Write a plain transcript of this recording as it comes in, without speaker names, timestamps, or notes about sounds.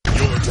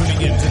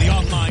tuning in to the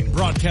online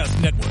broadcast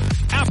network,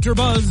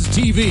 AfterBuzz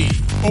TV.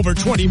 Over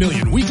 20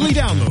 million weekly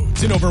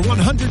downloads in over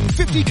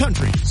 150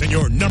 countries, and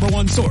your number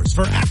one source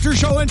for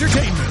after-show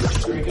entertainment.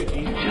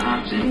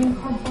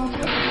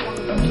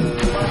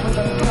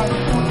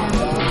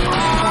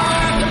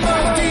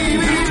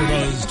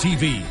 AfterBuzz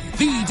TV,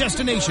 the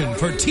destination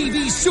for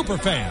TV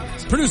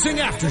superfans, producing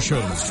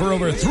aftershows for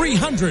over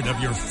 300 of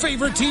your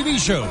favorite TV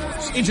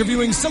shows,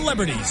 interviewing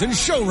celebrities and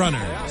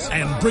showrunners,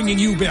 and bringing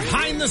you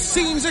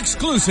behind-the-scenes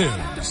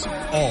exclusives.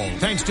 All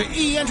thanks to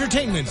E!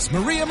 Entertainment's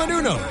Maria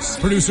Menounos,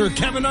 producer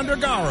Kevin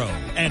Undergaro,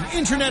 and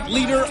internet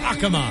leader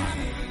Akamai.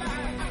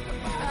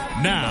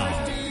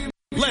 Now,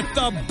 let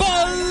the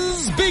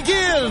buzz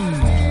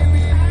begin!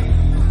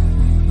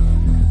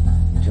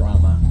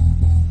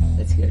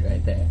 That's good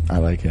right there. I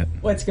like it.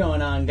 What's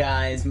going on,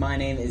 guys? My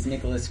name is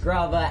Nicholas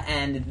Grava,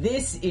 and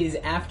this is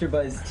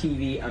AfterBuzz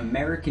TV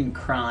American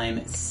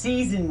Crime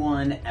Season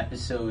 1,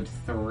 Episode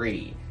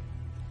 3.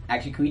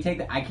 Actually, can we take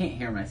that? I can't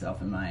hear myself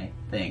in my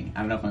thing. I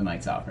don't know if my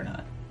mic's off or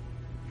not.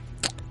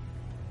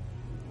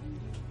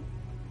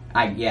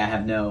 I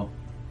have no...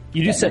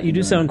 You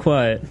do sound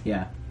quiet.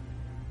 Yeah.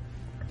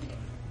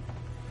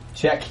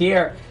 Check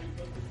here.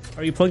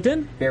 Are you plugged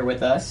in? Bear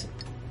with us.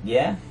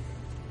 Yeah?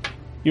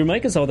 Your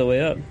mic is all the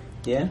way up.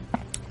 Yeah?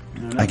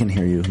 I can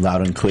hear you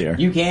loud and clear.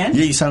 You can?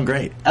 Yeah, you sound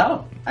great.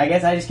 Oh, I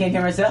guess I just can't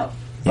hear myself.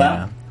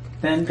 Yeah. Well,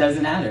 then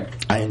doesn't matter.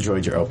 I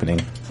enjoyed your opening.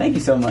 Thank you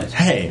so much.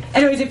 Hey.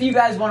 Anyways, if you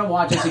guys want to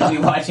watch us, you can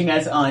be watching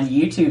us on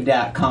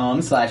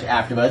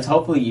youtube.com/AfterBuzz.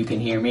 Hopefully you can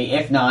hear me.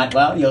 If not,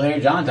 well, you'll hear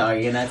John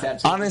talking, and that's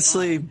absolutely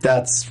honestly,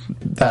 that's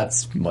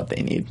what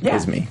they need,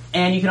 is me.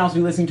 And you can also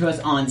be listening to us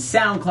on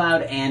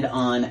SoundCloud and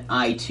on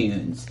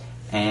iTunes.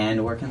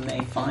 And where can they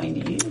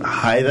find you?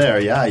 Hi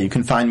there, yeah. You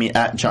can find me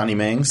at Johnny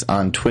Mangs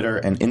on Twitter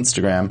and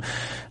Instagram.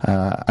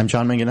 I'm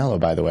John Manganello,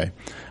 by the way.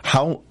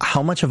 How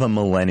much of a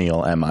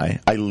millennial am I?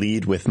 I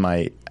lead with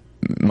my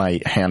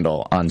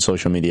handle on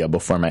social media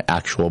before my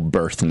actual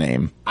birth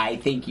name. I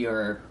think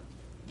you're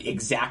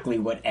exactly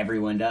what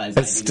everyone does.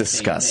 It's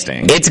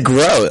disgusting. It's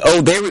gross.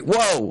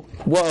 Oh,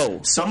 whoa.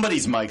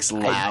 Somebody's mic's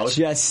loud. I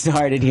just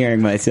started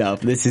hearing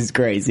myself. This is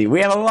crazy.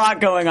 We have a lot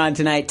going on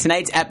tonight.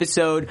 Tonight's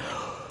episode...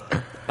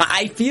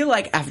 I feel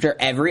like after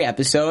every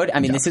episode,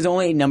 this is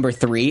only number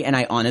 3, and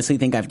I honestly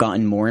think I've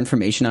gotten more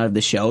information out of the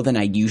show than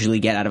I usually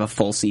get out of a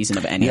full season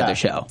of any other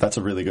show. That's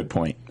a really good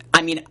point.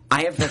 I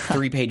have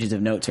 3 pages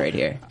of notes right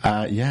here.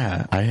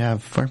 Yeah, I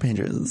have 4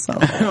 pages. So.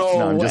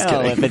 No, I'm just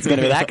kidding. If it's going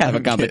to be that kind of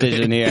a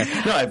competition here.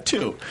 No, I have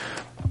 2.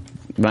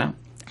 Wow.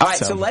 All right,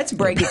 so let's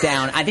break it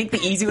down. I think the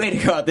easy way to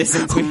go at this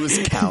is... Who's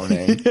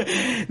counting?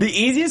 The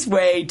easiest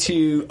way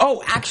to...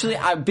 Oh, actually,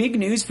 big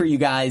news for you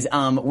guys.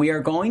 We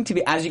are going to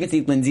be... As you can see,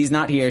 Lindsay's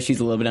not here.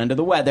 She's a little bit under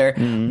the weather.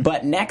 Mm-hmm.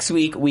 But next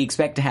week, we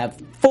expect to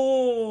have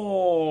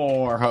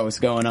 4 hosts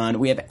going on.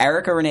 We have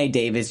Erica Renee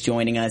Davis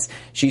joining us.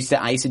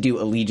 I used to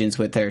do Allegiance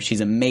with her.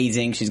 She's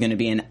amazing. She's going to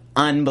be an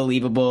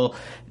unbelievable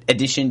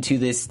addition to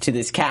this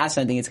cast.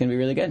 I think it's going to be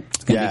really good.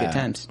 It's going to be good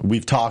times.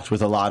 We've talked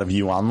with a lot of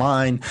you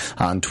online,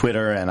 on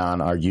Twitter, and on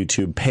our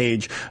YouTube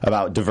page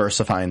about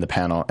diversifying the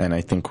panel, and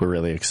I think we're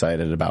really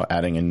excited about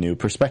adding a new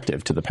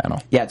perspective to the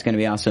panel. Yeah, it's going to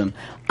be awesome.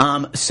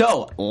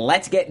 So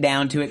let's get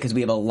down to it because we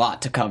have a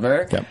lot to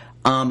cover. Yep.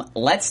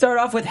 Let's start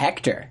off with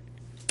Hector.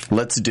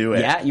 Let's do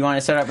it. Yeah, you want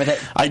to start off with it?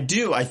 I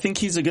do. I think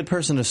he's a good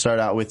person to start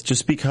out with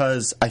just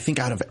because I think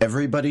out of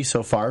everybody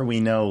so far, we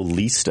know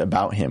least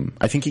about him.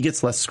 I think he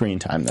gets less screen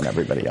time than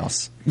everybody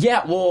else.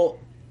 Yeah, well,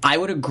 I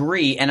would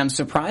agree, and I'm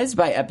surprised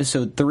by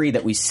episode 3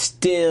 that we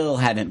still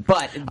haven't.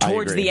 But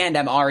towards the end,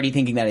 I'm already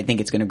thinking that I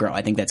think it's going to grow.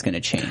 I think that's going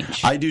to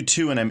change. I do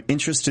too, and I'm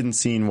interested in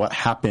seeing what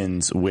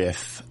happens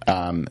with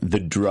the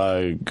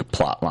drug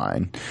plot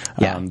line.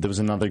 Yeah. There was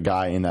another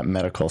guy in that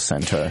medical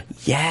center.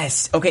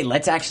 Yes. Okay,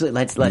 let's touch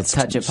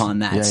upon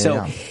that.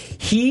 Yeah.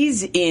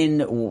 He's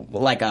in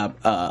like a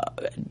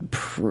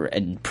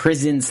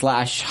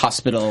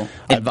prison/hospital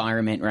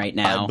environment right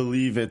now. I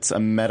believe it's a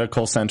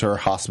medical center or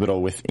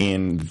hospital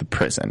within the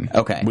prison.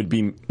 Okay. Would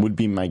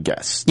be my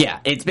guess. Yeah,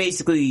 it's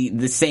basically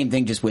the same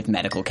thing just with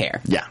medical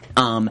care. Yeah.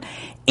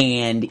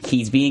 And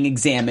he's being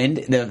examined.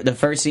 The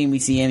first scene we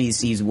see him,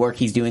 he's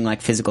doing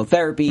like physical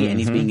therapy, and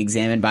he's being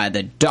examined by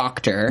the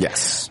doctor.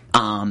 Yes.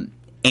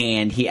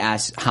 And he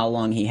asks how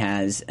long he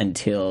has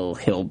until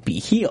he'll be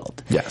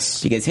healed.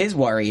 Yes. Because his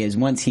worry is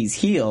once he's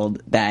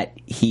healed that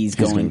he's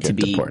going to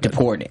be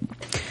deported.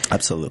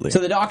 Absolutely. So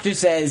the doctor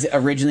says,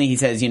 originally he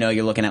says,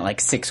 you're looking at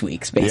like 6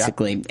 weeks,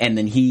 basically. Yeah. And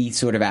then he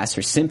sort of asks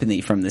for sympathy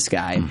from this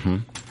guy. Mm-hmm.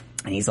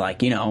 And he's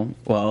like,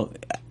 well,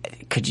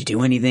 could you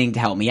do anything to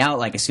help me out?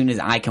 Like, as soon as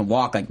I can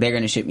walk, like, they're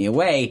going to ship me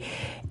away.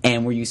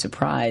 And were you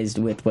surprised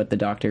with what the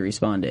doctor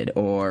responded?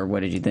 Or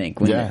what did you think?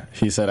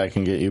 He said, I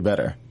can get you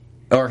better.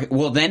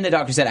 Then the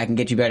doctor said, I can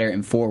get you better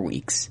in 4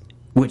 weeks.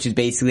 Which is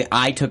basically,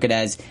 I took it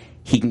as,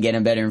 he can get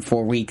him better in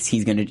 4 weeks.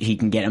 He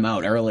can get him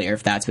out earlier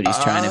if that's what he's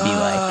trying to be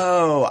like.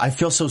 Oh, I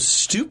feel so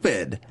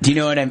stupid. Do you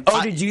know what I'm?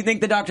 Oh, did you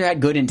think the doctor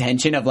had good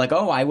intention of like,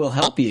 oh, I will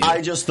help you?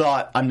 I just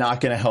thought I'm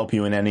not going to help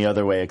you in any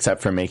other way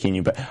except for making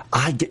you better.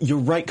 You're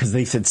right, because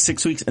they said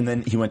 6 weeks, and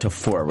then he went to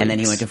 4 weeks. And then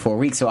he went to 4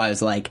 weeks. So I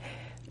was like,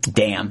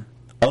 damn.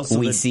 Also,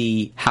 we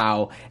see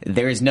how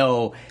there's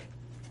no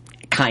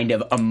kind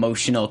of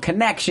emotional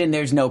connection.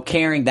 There's no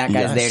caring. That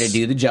guy's there to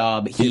do the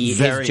job. His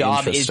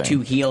job is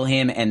to heal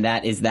him, and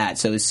that is that.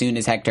 So as soon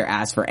as Hector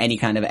asks for any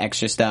kind of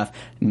extra stuff,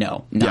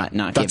 not giving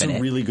it. That's a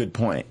really good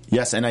point.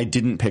 Yes, and I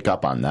didn't pick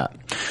up on that.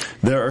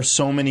 There are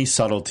so many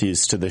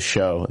subtleties to the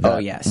show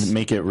that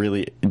make it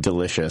really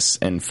delicious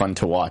and fun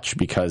to watch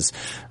because,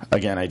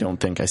 again, I don't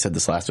think I said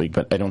this last week,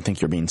 but I don't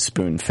think you're being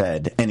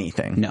spoon-fed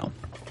anything. No.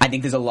 I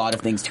think there's a lot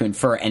of things to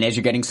infer, and as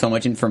you're getting so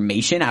much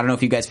information, I don't know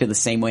if you guys feel the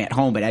same way at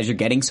home, but as you're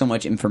getting so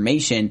much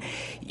information,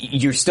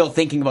 you're still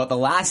thinking about the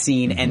last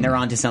scene, and they're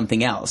on to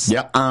something else.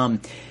 Yep.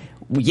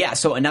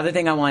 So another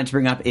thing I wanted to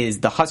bring up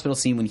is the hospital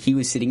scene when he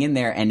was sitting in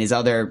there, and his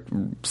other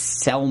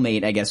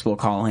cellmate, I guess we'll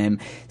call him,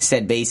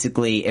 said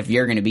basically, if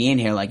you're going to be in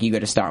here, like, you got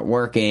to start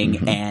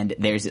working, and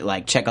there's,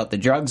 like, check out the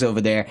drugs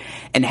over there.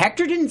 And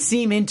Hector didn't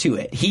seem into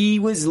it. He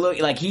was,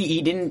 like,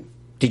 he didn't...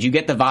 Did you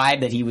get the vibe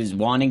that he was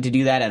wanting to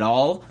do that at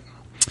all?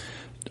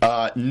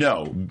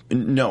 No,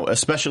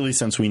 especially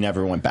since we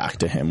never went back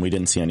to him. We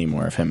didn't see any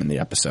more of him in the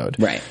episode.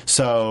 Right.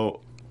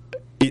 So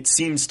it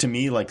seems to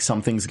me like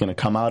something's going to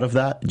come out of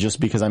that, just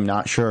because I'm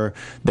not sure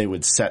they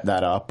would set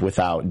that up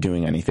without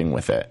doing anything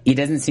with it. It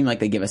doesn't seem like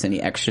they give us any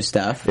extra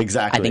stuff.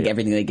 Exactly. I think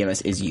everything they give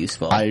us is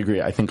useful. I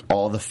agree. I think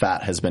all the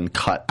fat has been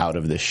cut out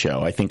of this show.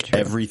 I think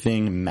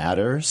everything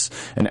matters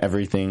and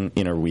everything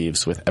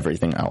interweaves with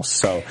everything else.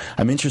 So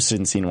I'm interested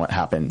in seeing what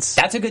happens.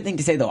 That's a good thing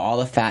to say, though. All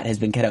the fat has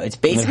been cut out. It's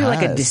basically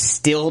like a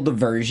distilled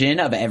version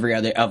of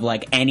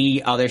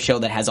any other show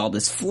that has all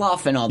this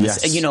fluff and all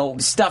this,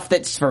 stuff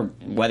that's for,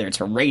 whether it's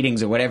for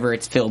ratings or whatever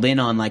it's filled in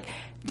on. Like,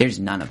 there's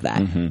none of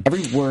that.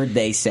 Every word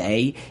they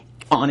say,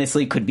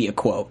 honestly, could be a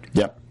quote.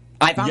 Yep.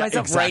 I found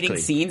myself writing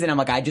scenes, and I'm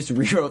like, I just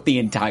rewrote the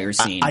entire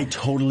scene. I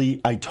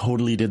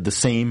totally did the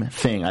same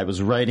thing. I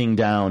was writing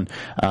down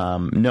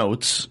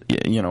notes,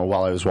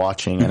 while I was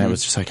watching, and I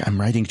was just like, I'm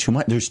writing too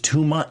much. There's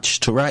too much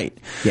to write.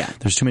 Yeah,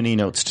 there's too many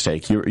notes to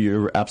take.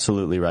 You're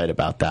absolutely right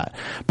about that.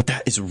 But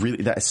that is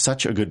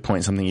such a good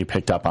point. Something you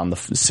picked up on, the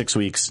 6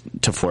 weeks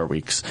to 4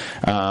 weeks.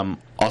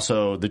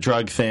 Also, the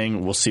drug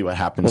thing. We'll see what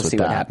happens. We'll see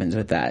what happens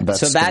with that.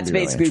 So that's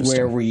basically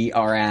where we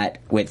are at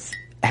with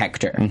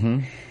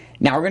Hector.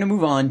 Now we're going to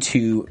move on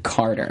to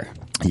Carter.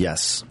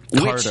 Yes,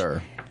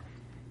 Carter.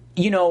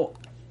 Which,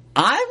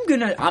 I'm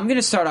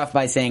gonna start off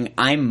by saying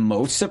I'm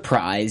most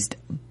surprised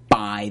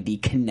by the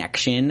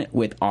connection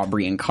with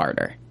Aubrey and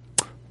Carter.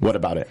 What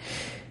about it?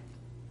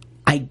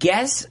 I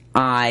guess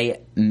I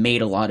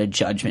made a lot of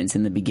judgments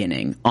in the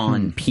beginning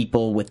on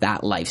people with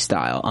that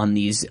lifestyle,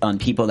 on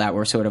people that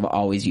were sort of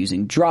always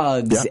using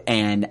drugs,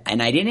 and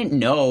I didn't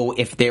know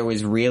if there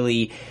was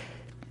really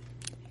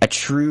a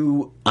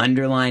true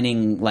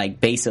underlining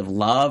base of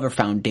love or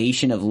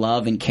foundation of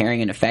love and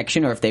caring and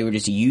affection, or if they were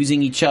just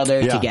using each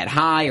other to get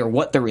high, or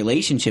what the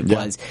relationship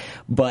was.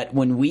 But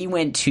when we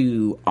went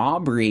to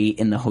Aubrey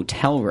in the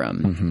hotel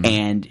room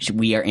and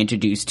we are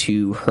introduced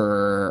to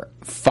her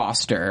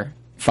foster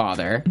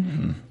father,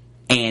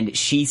 and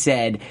she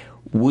said,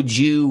 would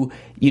you,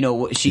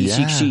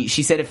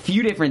 she said a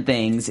few different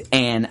things,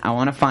 and I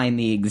want to find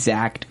the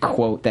exact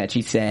quote that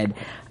she said.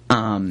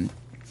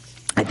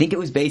 I think it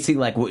was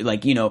basically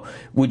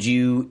would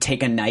you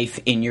take a knife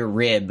in your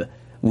rib?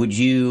 Would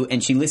you?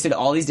 And she listed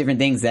all these different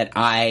things that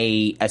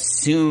I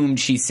assumed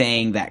she's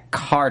saying that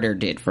Carter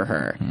did for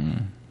her.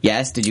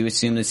 Yes? Did you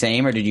assume the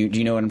same, or do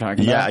you know what I'm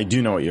talking about? Yeah, I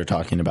do know what you're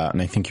talking about,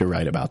 and I think you're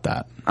right about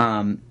that.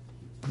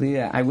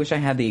 Yeah, I wish I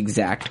had the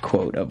exact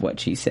quote of what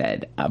she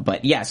said.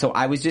 But yeah, so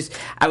I was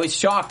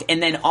shocked.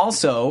 And then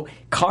also,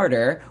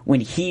 Carter,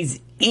 when he's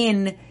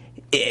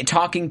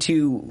talking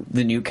to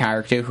the new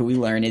character who we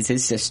learn is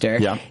his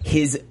sister,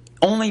 his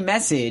only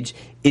message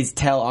is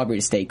tell Aubrey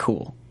to stay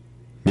cool.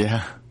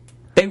 Yeah.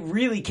 They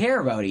really care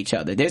about each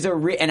other. There's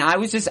and I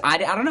was just, I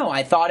don't know,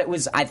 I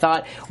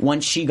thought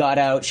once she got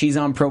out, she's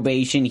on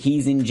probation,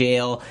 he's in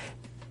jail,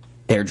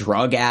 they're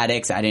drug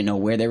addicts. I didn't know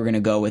where they were going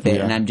to go with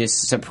it, and I'm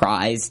just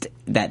surprised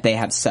that they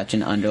have such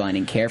an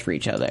underlying care for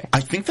each other. I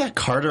think that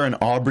Carter and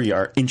Aubrey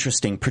are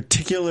interesting,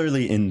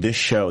 particularly in this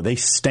show. They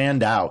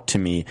stand out to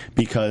me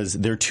because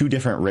they're two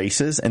different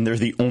races, and they're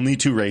the only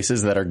two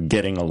races that are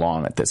getting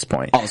along at this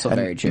point. Also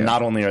very true.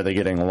 Not only are they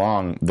getting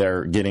along,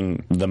 they're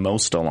getting the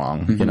most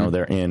along.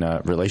 They're in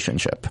a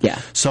relationship.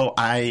 Yeah. So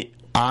I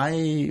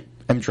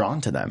am drawn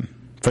to them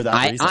for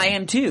that reason. I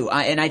am too.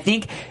 And I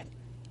think,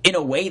 in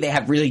a way, they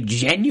have really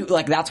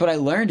genuine, that's what I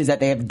learned, is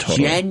that they have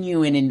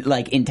genuine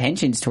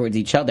intentions towards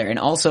each other. And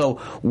also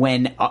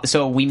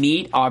so we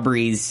meet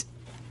Aubrey's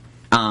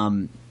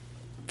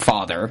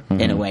father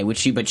in a way, which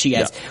she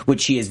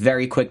is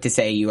very quick to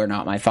say, you are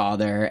not my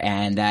father,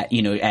 and that,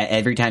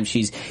 every time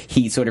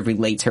he sort of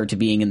relates her to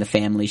being in the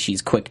family,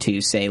 she's quick to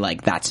say,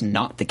 that's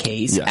not the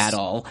case at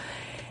all.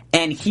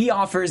 And he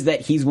offers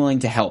that he's willing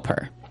to help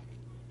her.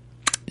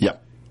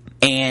 Yep.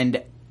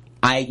 And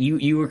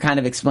you were kind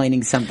of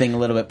explaining something a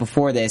little bit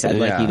before this. I'd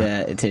like you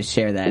to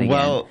share that again.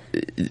 Well,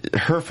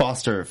 her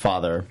foster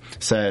father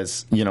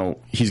says,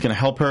 he's going to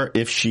help her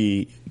if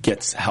she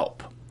gets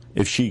help.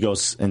 If she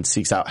goes and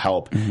seeks out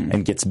help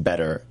and gets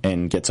better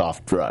and gets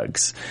off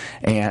drugs.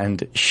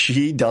 And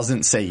she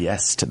doesn't say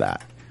yes to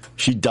that.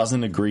 She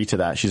doesn't agree to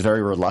that. She's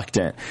very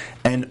reluctant.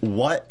 And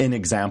what an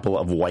example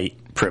of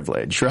white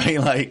privilege,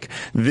 right? Like,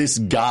 this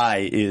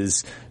guy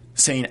is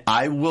saying,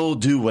 I will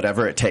do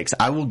whatever it takes.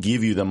 I will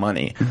give you the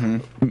money.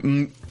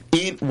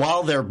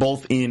 While they're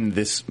both in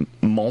this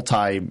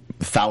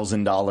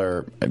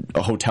multi-$1,000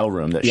 hotel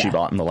room that she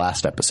bought in the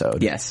last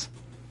episode. Yes.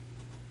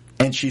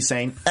 And she's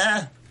saying,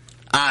 I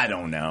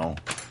don't know.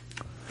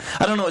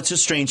 It's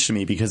just strange to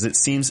me because it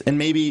seems, and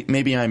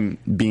maybe I'm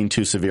being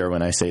too severe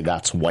when I say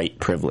that's white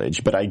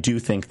privilege, but I do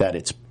think that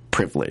it's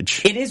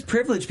privilege. It is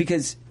privilege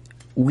because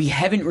we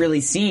haven't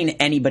really seen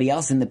anybody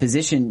else in the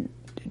position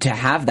to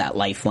have that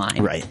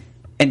lifeline. Right.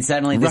 And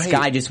suddenly this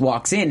guy just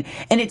walks in,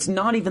 and it's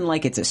not even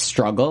like it's a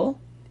struggle.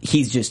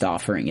 He's just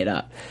offering it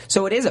up.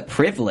 So it is a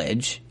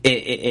privilege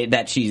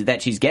that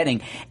she's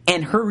getting.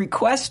 And her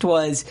request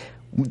was,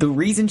 the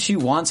reason she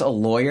wants a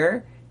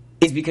lawyer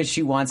is because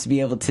she wants to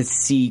be able to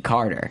see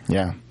Carter.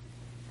 Yeah.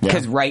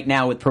 Because right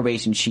now with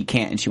probation she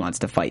can't, and she wants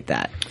to fight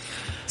that.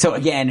 So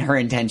again, her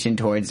intention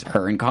towards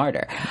her and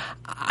Carter.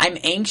 I'm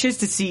anxious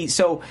to see.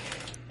 So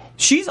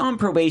she's on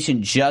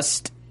probation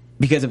just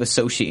because of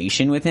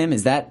association with him.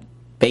 Is that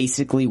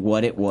basically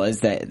what it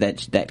was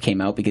that came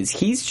out? Because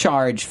he's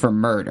charged for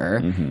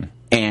murder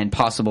and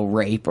possible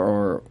rape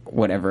or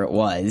whatever it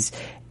was.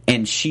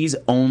 And she's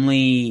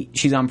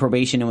on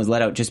probation and was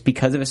let out just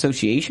because of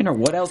association? Or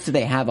what else do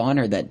they have on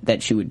her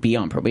that she would be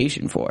on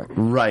probation for?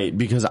 Right,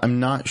 because I'm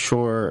not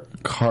sure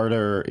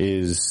Carter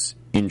is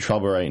in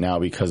trouble right now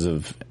because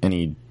of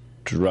any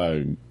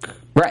drug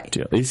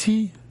deal. Is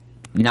he?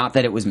 Not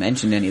that it was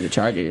mentioned any of the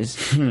charges.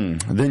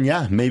 Then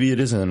yeah, maybe it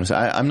isn't.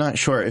 I'm not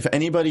sure. If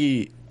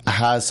anybody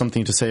has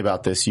something to say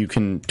about this, you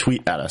can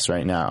tweet at us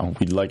right now.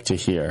 We'd like to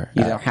hear.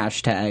 Use our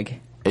hashtag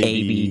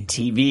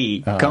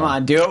ABTV. Come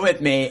on, do it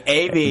with me.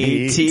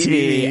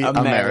 ABTV,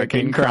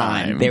 American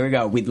Crime. There we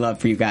go. We'd love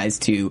for you guys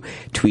to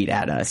tweet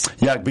at us.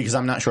 Yeah, because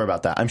I'm not sure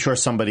about that. I'm sure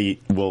somebody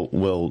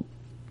will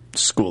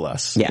school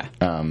us. Yeah.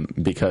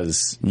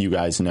 Because you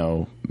guys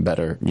know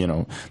better,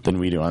 than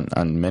we do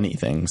on many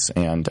things.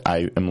 And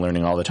I am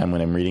learning all the time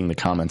when I'm reading the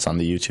comments on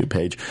the YouTube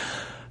page.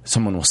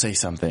 Someone will say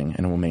something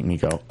and it will make me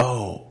go,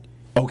 oh,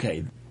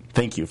 okay.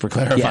 Thank you for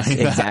clarifying yes,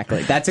 that.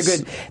 Exactly.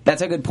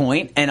 That's a good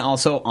point. And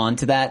also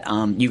onto that,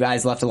 you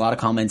guys left a lot of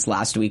comments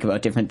last week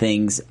about different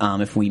things,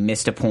 if we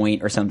missed a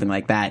point or something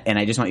like that. And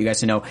I just want you guys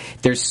to know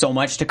there's so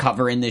much to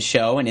cover in this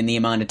show, and in the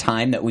amount of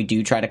time that we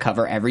do try to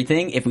cover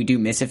everything, if we do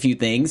miss a few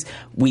things,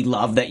 we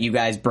love that you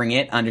guys bring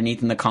it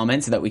underneath in the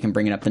comments so that we can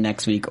bring it up the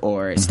next week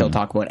or still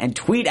talk about it. And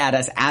tweet at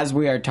us as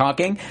we are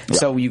talking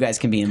so you guys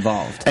can be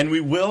involved. And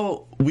we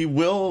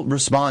will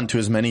respond to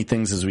as many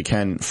things as we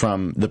can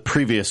from the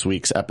previous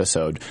week's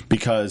episode,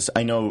 because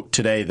I know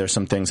today there's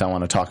some things I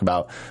want to talk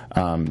about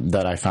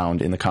that I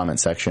found in the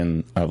comment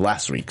section of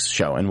last week's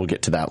show, and we'll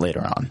get to that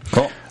later on.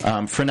 Cool.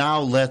 For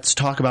now, let's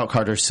talk about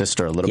Carter's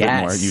sister a little bit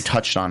more. You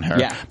touched on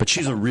her, but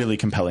she's a really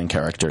compelling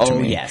character to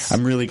me. Yes.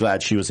 I'm really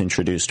glad she was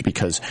introduced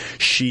because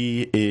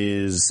she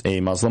is a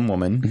Muslim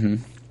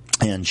woman.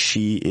 And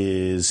she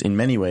is, in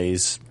many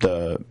ways,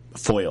 the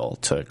foil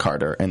to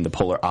Carter and the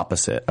polar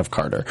opposite of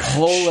Carter.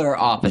 Polar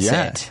opposite.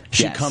 Yeah.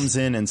 She comes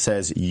in and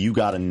says, you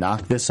got to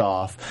knock this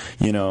off.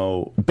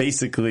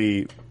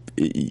 Basically,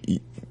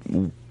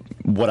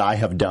 what I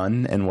have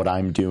done and what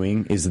I'm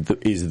doing is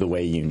the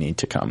way you need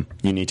to come.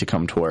 You need to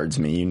come towards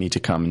me. You need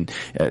to come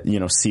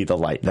and, see the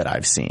light that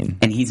I've seen.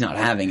 And he's not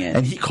having it.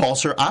 And he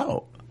calls her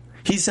out.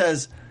 He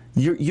says,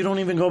 you don't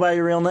even go by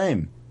your real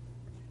name.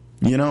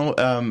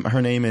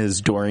 Her name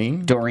is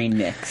Doreen. Doreen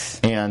Nix.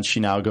 And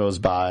she now goes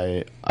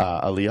by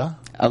Aaliyah.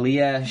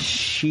 Aaliyah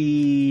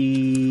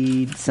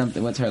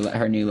something. What's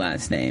her new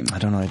last name? I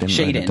don't know. I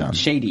didn't write it down.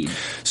 Shadid.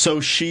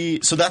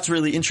 So that's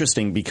really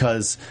interesting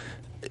because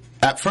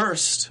at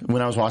first,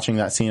 when I was watching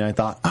that scene, I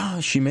thought,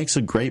 she makes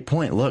a great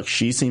point. Look,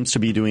 she seems to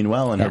be doing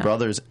well, and her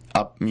brother's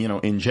up,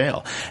 in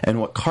jail. And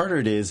what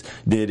Carter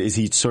did is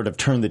he sort of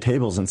turned the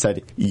tables and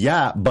said,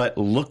 yeah, but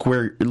look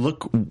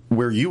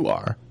where you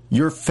are.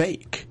 You're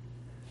fake.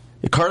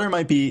 Carter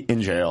might be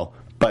in jail,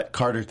 but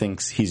Carter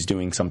thinks he's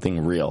doing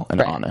something real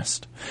and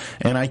honest.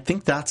 And I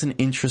think that's an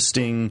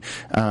interesting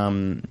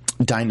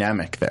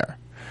dynamic there.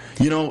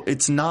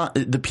 It's not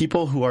the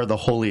people who are the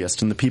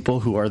holiest and the people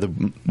who are the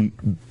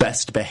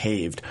best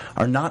behaved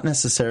are not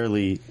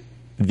necessarily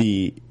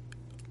the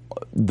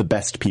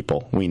best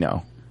people we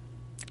know.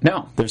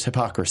 No. There's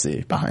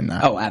hypocrisy behind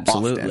that. Oh,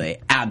 absolutely.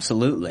 Often.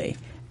 Absolutely.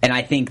 And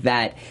I think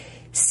that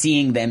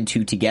seeing them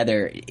two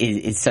together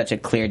is such a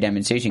clear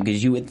demonstration,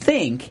 because you would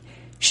think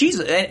she's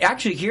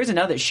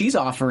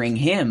offering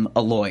him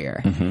a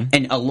lawyer,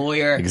 and a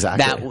lawyer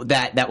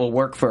that will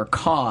work for a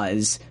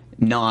cause,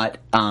 not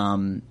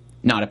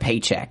not a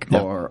paycheck,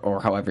 Yeah.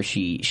 or however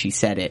she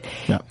said it.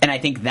 Yeah. And I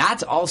think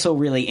that's also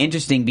really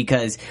interesting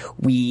because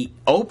we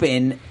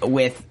open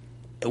with,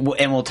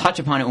 and we'll touch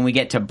upon it when we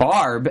get to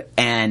Barb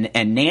and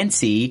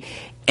Nancy,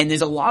 and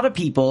there's a lot of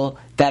people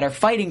that are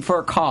fighting for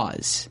a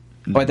cause.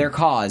 Or their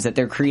cause that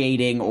they're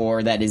creating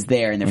or that is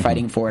there, and they're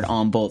fighting for it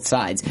on both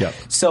sides. Yep.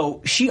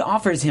 So she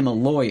offers him a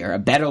lawyer, a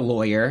better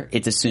lawyer,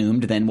 it's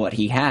assumed, than what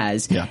he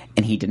has, Yeah.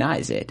 and he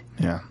denies it.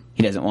 Yeah.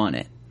 He doesn't want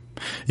it.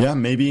 Yeah,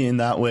 maybe in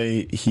that way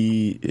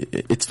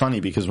it's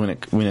funny because when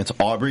it's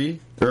Aubrey,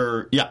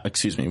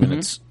 when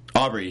it's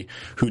Aubrey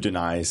who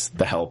denies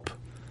the help,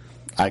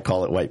 I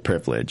call it white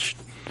privilege.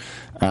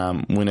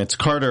 When it's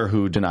Carter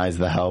who denies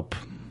the help,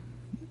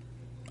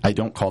 I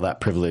don't call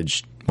that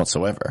privilege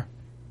whatsoever.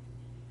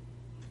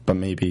 But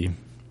maybe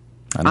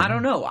I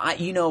don't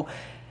know.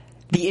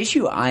 The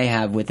issue I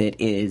have with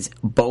it is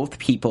both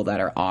people that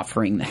are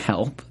offering the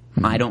help.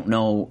 I don't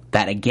know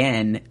that,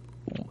 again,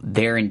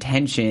 their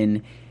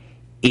intention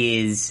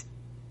is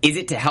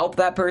it to help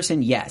that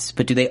person? Yes.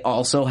 But do they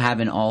also have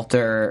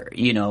another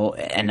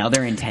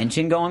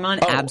intention going on?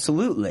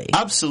 Absolutely.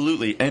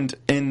 Absolutely. And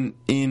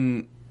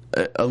in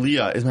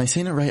Aaliyah, am I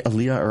saying it right?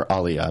 Aaliyah or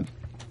Aliyah?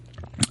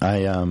 I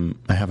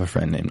have a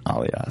friend named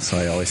Aliyah, so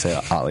I always say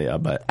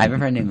Aliyah, but I have a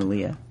friend named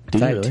Aaliyah. Do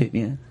you I have really? two,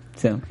 yeah.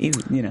 So,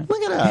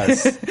 Look at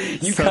us.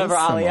 You So cover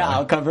similar. Aliyah,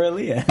 I'll cover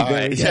Aaliyah. All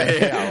right.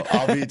 Yeah.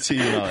 I'll be to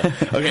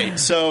you. Okay.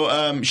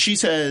 So she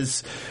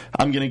says,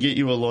 "I'm going to get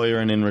you a lawyer,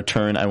 and in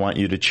return, I want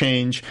you to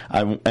change."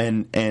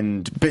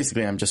 And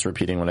basically, I'm just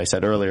repeating what I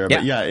said earlier.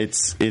 But yeah,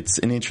 it's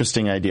an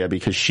interesting idea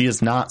because she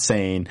is not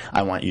saying,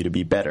 "I want you to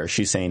be better."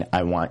 She's saying,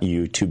 "I want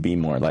you to be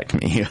more like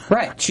me."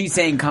 Right. She's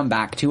saying, "Come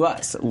back to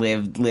us.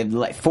 Live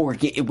life.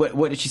 Forget."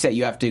 What did she say?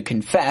 You have to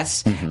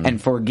confess and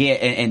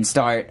forget and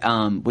start.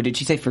 What did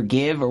she say?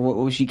 Forgive, or what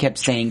was she kept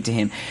saying to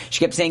him? She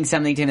kept saying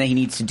something to him that he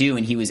needs to do,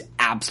 and he was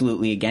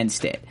absolutely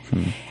against it.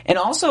 And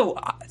also,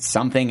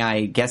 something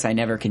I guess I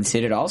never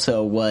considered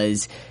also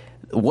was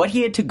what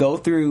he had to go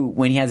through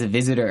when he has a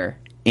visitor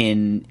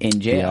in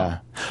jail. Yeah.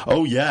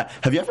 Oh yeah.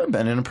 Have you ever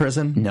been in a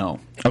prison? No.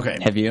 Okay.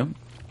 Have you?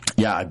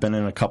 Yeah, I've been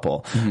in a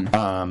couple.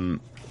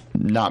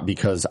 Not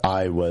because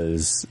I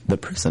was the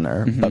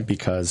prisoner, but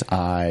because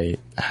I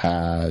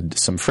had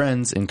some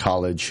friends in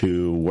college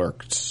who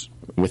worked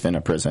within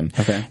a prison.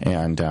 Okay.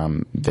 And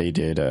they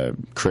did a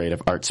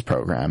creative arts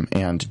program.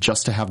 And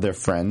just to have their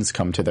friends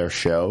come to their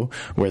show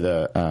where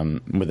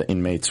the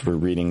inmates were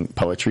reading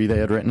poetry they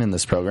had written in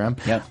this program,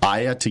 Yep.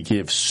 I had to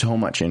give so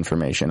much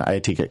information. I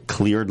had to get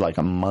cleared like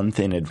a month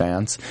in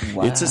advance.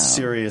 Wow. It's a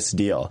serious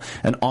deal.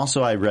 And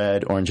also I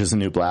read Orange is the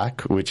New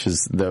Black, which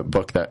is the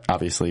book that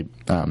obviously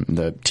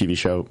the TV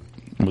show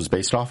was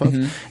based off of.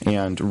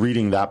 And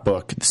reading that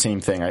book, the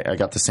same thing. I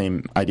got the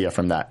same idea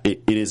from that.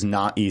 It is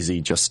not easy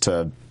just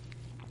to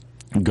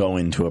go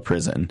into a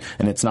prison,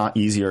 and it's not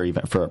easy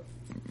for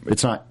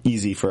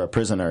a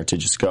prisoner to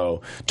just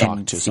go talk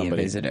And to see a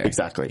somebody. visitor.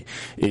 Exactly.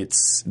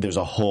 There's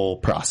a whole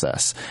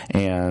process,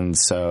 and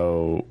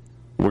so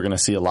we're going to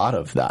see a lot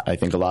of that. I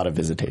think a lot of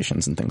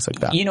visitations and things like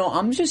that.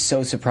 I'm just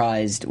so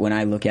surprised when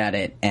I look at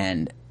it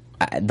and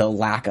the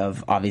lack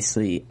of,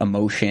 obviously,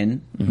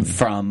 emotion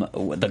from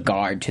the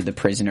guard to the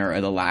prisoner, or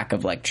the lack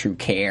of, true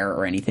care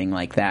or anything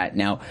like that.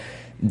 Now,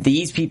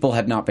 these people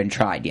have not been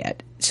tried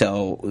yet,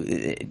 so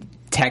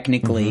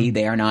technically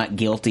they are not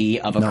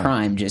guilty of a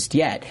crime just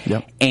yet.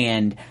 Yep.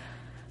 And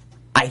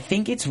I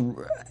think it's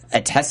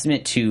a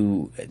testament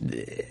to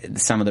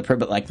some of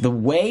the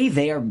way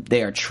they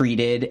are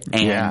treated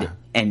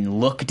and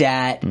looked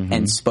at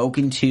and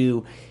spoken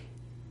to.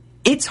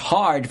 It's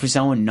hard for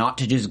someone not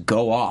to just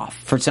go off,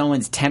 for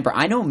someone's temper.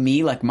 I know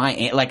me,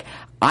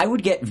 I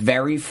would get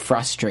very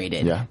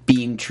frustrated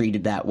being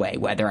treated that way,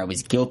 whether I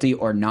was guilty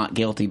or not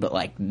guilty.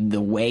 But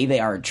the way they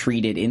are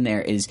treated in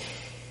there is,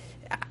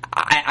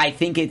 I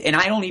think it, and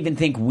I don't even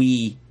think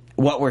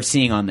what we're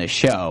seeing on this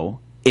show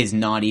is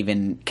not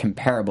even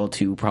comparable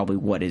to probably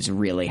what is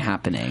really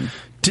happening.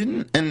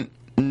 And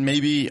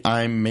maybe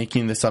I'm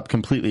making this up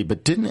completely,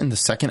 but didn't in the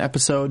second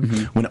episode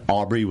when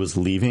Aubrey was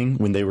leaving,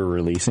 when they were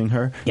releasing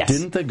her,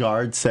 didn't the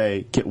guard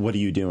say, "What are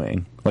you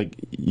doing?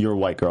 You're a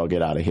white girl,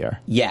 get out of here"?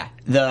 Yeah,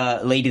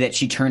 the lady that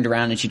she turned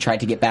around and she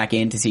tried to get back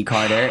in to see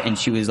Carter, and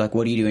she was like,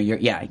 "What are you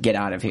doing? Get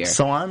out of here."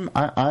 So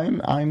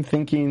I'm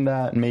thinking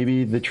that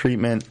maybe the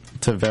treatment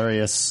to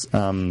various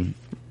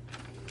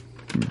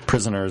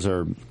prisoners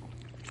or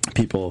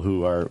people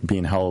who are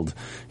being held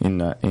in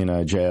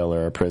a jail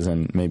or a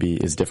prison maybe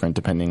is different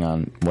depending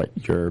on what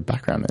your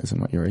background is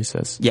and what your race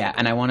is. Yeah,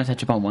 and I want to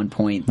touch upon one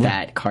point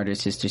that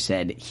Carter's sister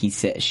said. She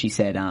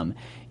said,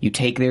 you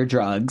take their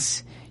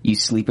drugs, you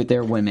sleep with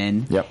their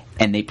women,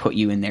 and they put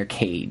you in their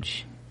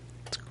cage.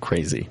 It's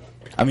crazy.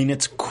 I mean,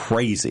 it's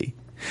crazy.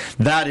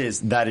 That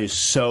is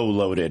so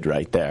loaded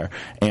right there.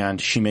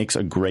 And she makes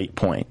a great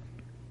point.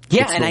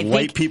 Yeah, it's and the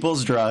white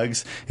people's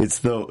drugs.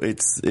 It's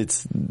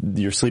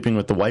you're sleeping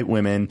with the white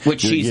women,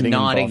 which she's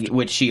not,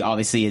 which she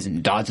obviously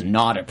does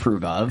not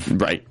approve of,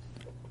 right?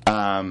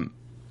 And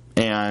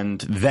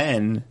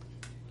then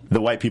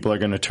the white people are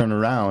going to turn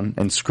around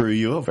and screw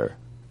you over.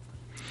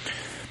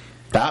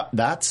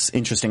 That's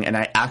interesting, and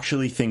I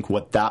actually think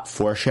what that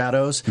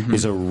foreshadows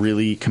is a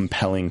really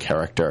compelling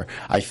character.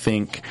 I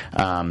think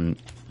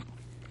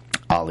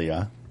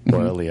Alia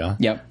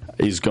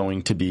is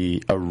going to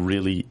be a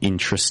really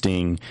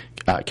interesting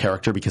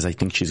character because I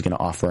think she's going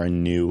to offer a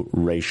new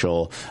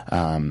racial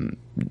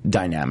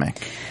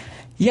dynamic.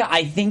 Yeah,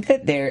 I think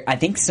that I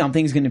think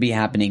something's going to be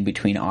happening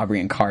between Aubrey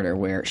and Carter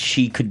where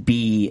she could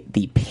be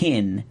the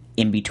pin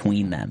in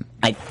between them.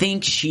 I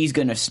think she's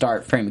going to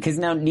start framing, because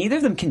now neither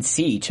of them can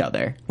see each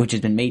other, which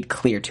has been made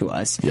clear to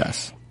us.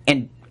 Yes.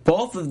 And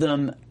both of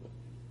them,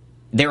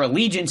 their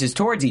allegiance is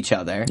towards each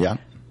other. Yeah.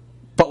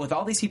 But with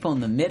all these people in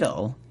the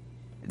middle,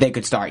 they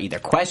could start either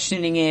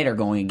questioning it or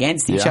going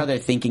against each other,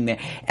 thinking that.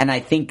 And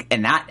I think,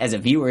 and that as a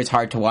viewer is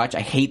hard to watch.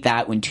 I hate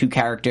that when two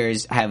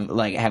characters have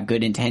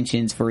good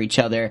intentions for each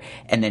other,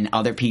 and then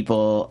other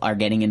people are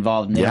getting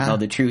involved and they don't know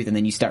the truth, and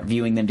then you start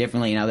viewing them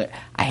differently. And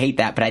I hate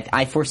that, but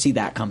I foresee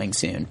that coming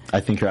soon. I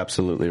think you're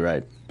absolutely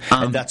right.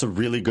 And that's a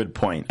really good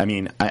point. I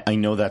mean, I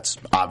know that's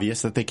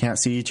obvious that they can't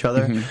see each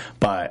other,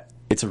 but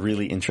it's a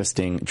really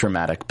interesting,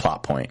 dramatic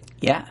plot point.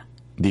 Yeah.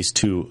 These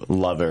two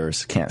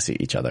lovers can't see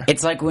each other.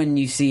 It's like when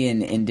you see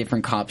in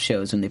different cop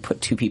shows when they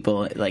put two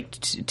people, like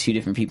two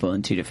different people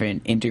in two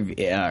different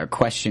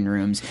question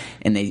rooms,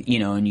 and they,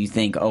 and you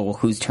think, oh, well,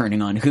 who's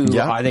turning on who?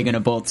 Yeah. Are they going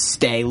to both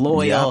stay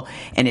loyal?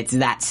 Yeah. And it's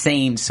that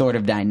same sort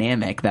of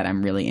dynamic that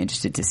I'm really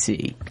interested to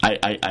see.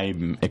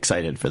 I'm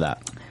excited for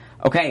that.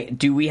 Okay,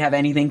 do we have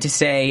anything to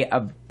say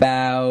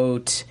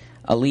about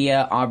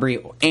Alia,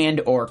 Aubrey,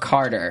 and or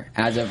Carter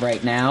as of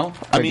right now?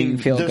 I mean,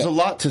 there's a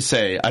lot to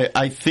say.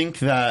 I think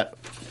that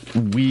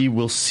we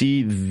will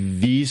see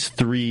these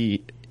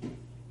three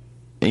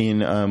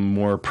in a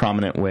more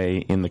prominent way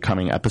in the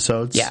coming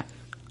episodes. Yeah.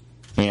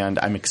 And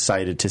I'm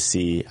excited to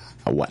see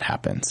what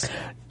happens.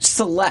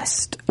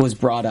 Celeste was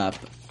brought up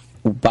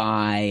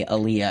by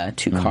Alia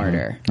to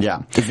Carter.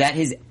 Yeah. Is that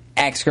his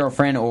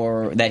ex-girlfriend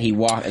or that he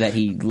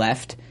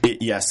left?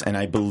 Yes, and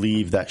I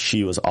believe that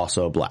she was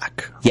also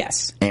black.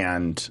 Yes.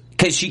 And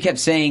because she kept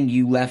saying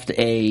you left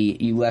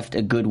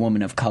a good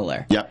woman of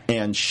color. Yeah,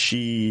 and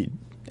she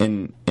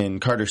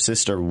and Carter's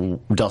sister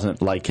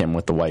doesn't like him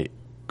with the white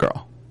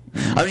girl.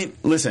 I mean,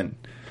 listen,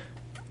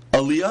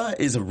 Alia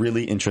is a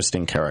really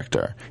interesting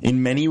character.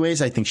 In many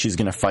ways, I think she's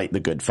going to fight the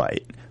good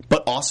fight.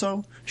 But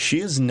also, she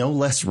is no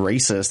less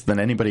racist than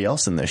anybody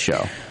else in this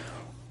show.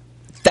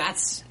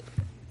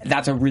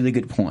 That's a really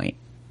good point.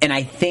 And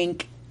I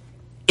think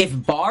if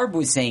Barb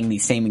was saying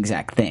these same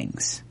exact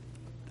things,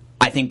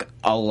 I think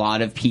a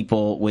lot of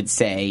people would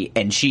say,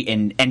 and she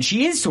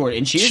is sort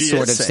of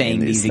saying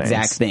these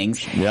exact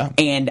things. Yeah.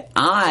 And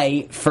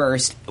I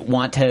first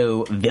want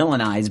to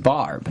villainize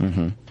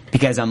Barb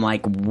because I'm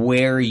like,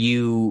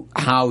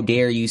 how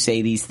dare you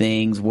say these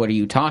things? What are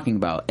you talking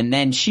about? And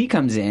then she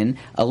comes in,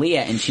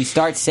 Alia, and she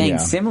starts saying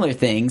similar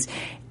things.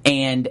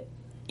 And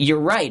you're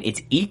right,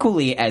 it's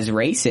equally as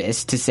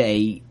racist to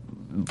say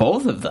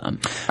both of them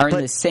are in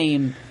the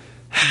same.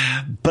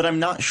 But I'm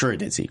not sure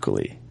it is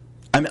equally.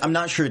 I'm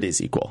not sure it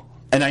is equal.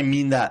 And I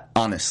mean that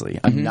honestly.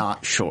 I'm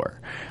not sure.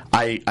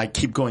 I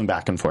keep going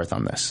back and forth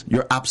on this.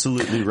 You're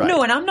absolutely right.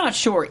 No, and I'm not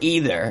sure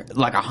either,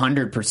 like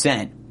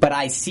 100%. But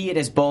I see it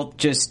as both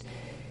just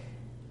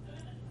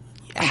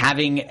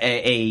having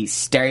a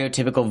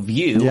stereotypical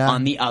view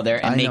on the other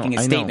and making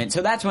a statement.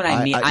 So that's what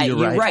I mean.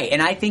 You're right.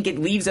 And I think it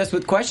leaves us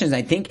with questions.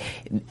 I think,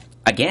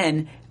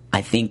 again,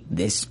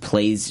 this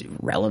plays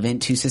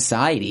relevant to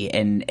society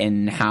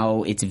and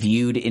how it's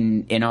viewed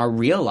in our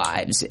real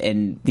lives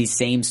and these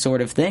same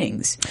sort of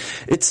things.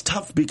 It's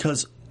tough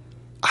because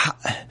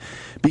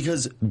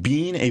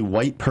being a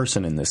white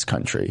person in this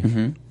country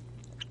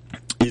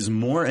is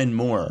more and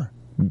more,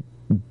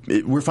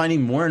 we're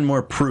finding more and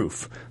more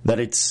proof that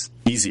it's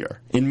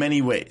easier in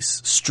many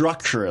ways,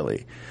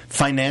 structurally,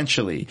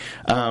 financially,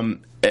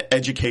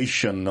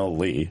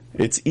 educationally.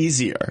 It's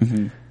easier.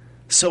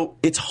 So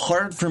it's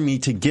hard for me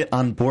to get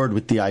on board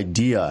with the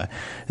idea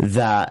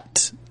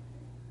that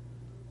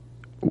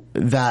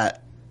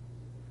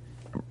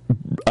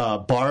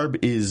Barb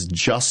is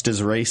just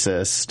as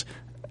racist,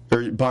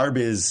 or Barb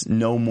is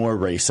no more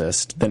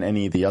racist than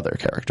any of the other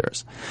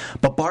characters.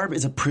 But Barb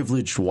is a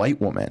privileged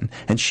white woman,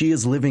 and she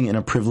is living in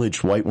a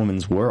privileged white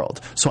woman's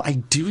world. So I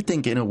do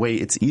think, in a way,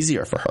 it's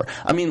easier for her.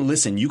 I mean,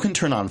 listen, you can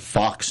turn on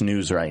Fox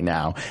News right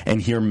now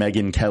and hear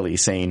Megyn Kelly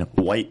saying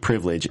white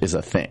privilege is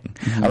a thing.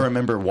 I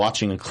remember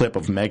watching a clip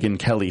of Megyn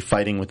Kelly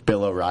fighting with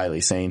Bill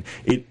O'Reilly saying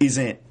it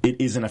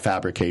isn't a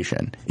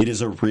fabrication. It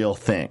is a real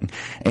thing.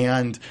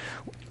 And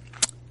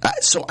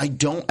so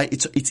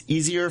it's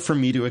easier for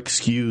me to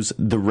excuse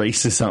the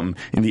racism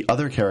in the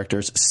other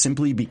characters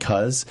simply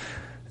because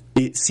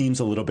it seems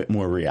a little bit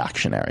more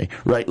reactionary,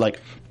 right? Like,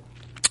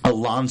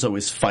 Alonzo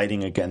is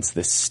fighting against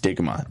this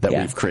stigma that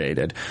we've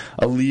created.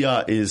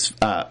 Alia is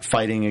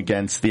fighting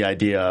against the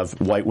idea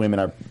of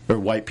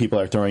white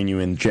people are throwing you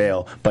in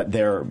jail, but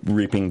they're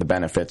reaping the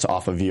benefits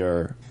off of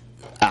your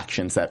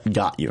actions that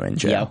got you in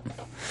jail.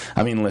 Yep.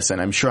 I mean, listen,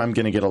 I'm sure I'm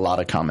going to get a lot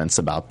of comments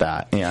about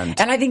that. And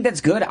I think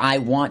that's good. I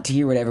want to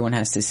hear what everyone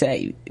has to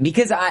say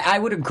because I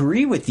would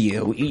agree with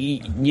you.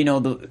 You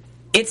know,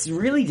 it's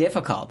really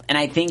difficult, and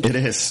I think it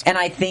is. And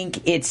I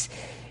think it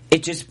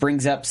just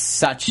brings up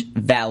such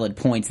valid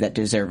points that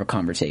deserve a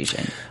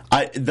conversation.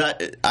 I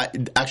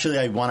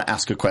want to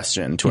ask a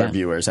question to our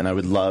viewers, and I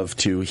would love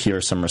to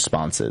hear some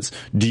responses.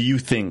 Do you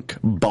think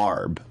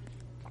Barb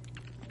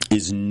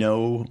is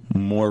no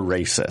more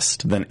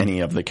racist than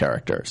any of the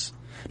characters?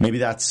 Maybe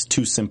that's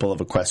too simple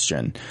of a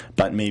question,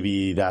 but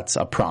maybe that's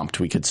a prompt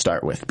we could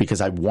start with,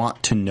 because I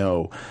want to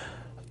know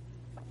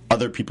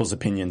other people's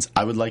opinions.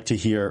 I would like to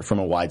hear from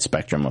a wide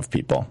spectrum of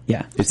people.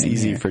 Yeah, it's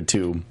easy for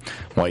two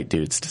white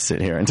dudes to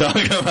sit here and talk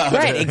about it.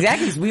 Right,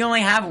 exactly. We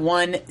only have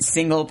one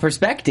single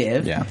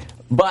perspective. Yeah.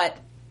 But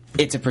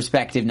it's a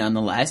perspective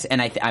nonetheless,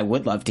 and I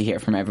would love to hear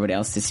from everybody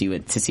else to see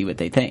what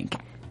they think.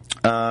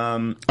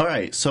 All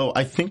right, so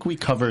I think we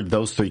covered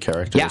those three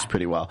characters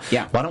pretty well.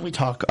 Yeah. Why don't we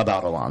talk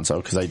about Alonzo,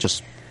 because I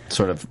just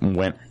sort of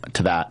went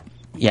to that.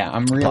 Yeah,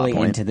 I'm really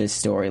into this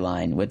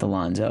storyline with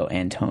Alonzo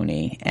and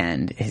Tony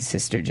and his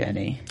sister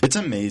Jenny. It's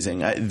amazing.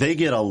 They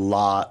get a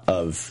lot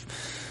of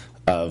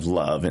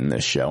love in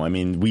this show. I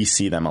mean, we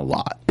see them a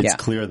lot. It's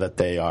clear that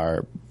they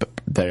are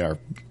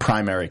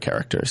primary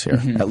characters here,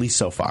 at least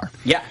so far.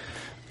 Yeah.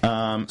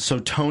 So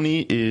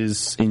Tony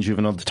is in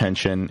juvenile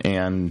detention,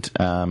 and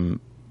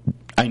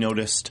I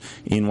noticed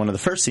in one of the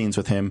first scenes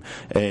with him,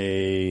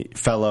 a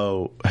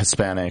fellow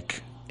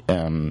Hispanic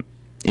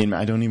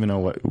I don't even know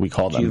what we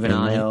call them.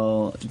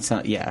 Juvenile,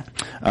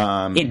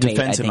 inmate,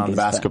 defends him on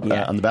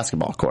the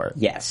basketball court.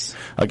 Yes.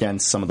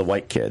 Against some of the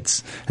white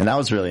kids. And that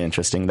was really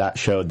interesting. That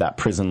showed that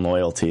prison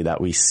loyalty that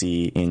we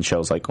see in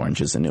shows like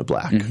Orange is the New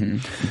Black. Mm-hmm.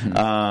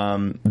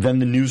 Mm-hmm. Then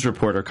the news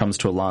reporter comes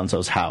to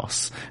Alonzo's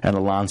house, and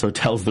Alonzo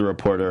tells the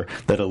reporter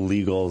that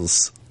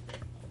illegals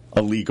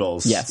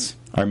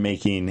are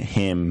making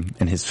him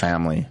and his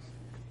family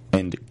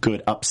and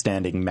good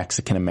upstanding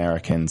Mexican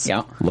Americans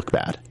look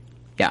bad.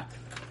 Yeah.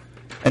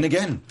 And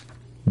again,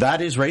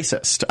 that is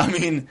racist. I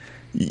mean,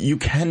 you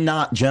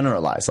cannot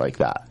generalize like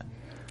that.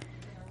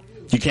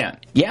 You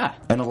can't. Yeah.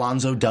 And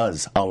Alonzo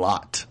does a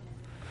lot.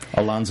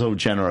 Alonzo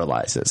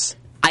generalizes.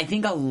 I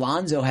think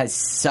Alonzo has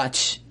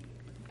such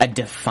a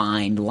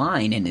defined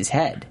line in his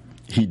head.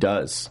 He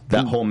does.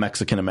 That whole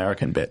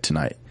Mexican-American bit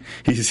tonight.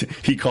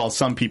 He calls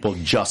some people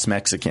just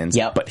Mexicans,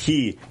 but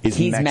he's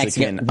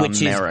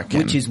Mexican-American.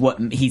 Which is what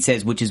he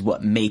says, which is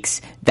what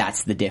makes,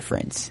 that's the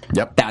difference.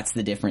 Yep. That's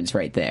the difference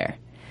right there.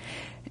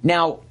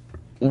 Now,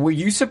 were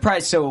you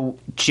surprised? So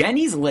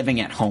Jenny's living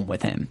at home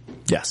with him.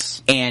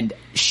 Yes. And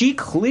she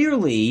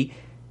clearly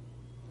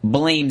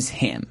blames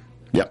him.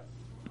 Yep.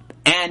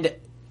 And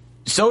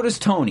so does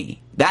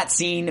Tony. That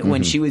scene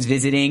when she was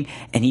visiting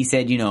and he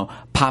said,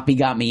 Poppy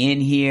got me in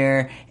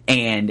here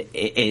and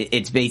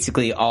it's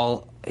basically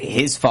all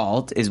his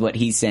fault is what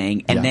he's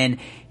saying. And then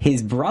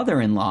his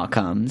brother-in-law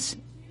comes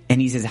and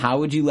he says, how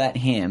would you let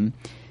him?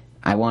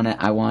 I want to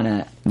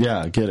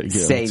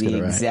say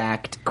the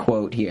exact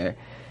quote here.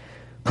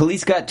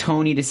 Police got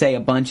Tony to say a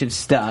bunch of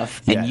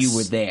stuff, and you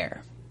were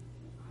there.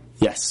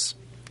 Yes.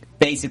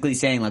 Basically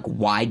saying,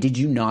 why did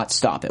you not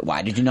stop it?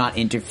 Why did you not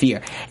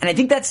interfere? And I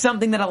think that's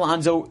something that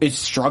Alonzo is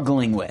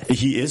struggling with.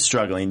 He is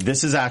struggling.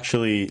 This is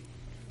actually...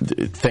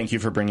 Thank you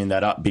for bringing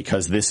that up,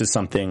 because this is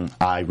something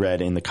I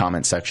read in the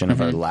comment section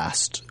of our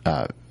last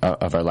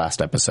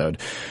episode,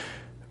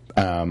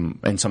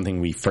 and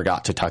something we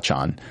forgot to touch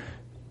on.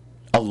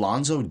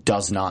 Alonzo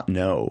does not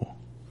know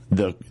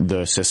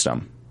the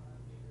system.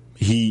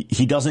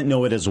 He doesn't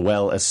know it as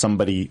well as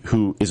somebody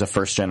who is a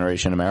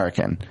first-generation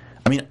American.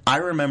 I mean, I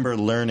remember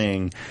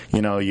learning,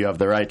 you have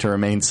the right to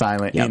remain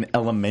silent in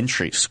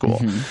elementary school.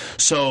 Mm-hmm.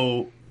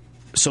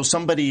 So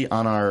somebody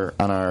on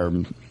our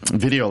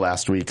video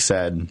last week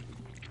said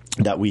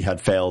that we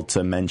had failed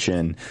to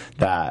mention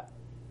that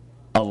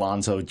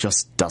Alonzo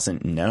just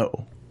doesn't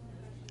know.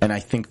 And I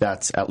think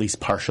that's at least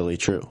partially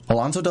true.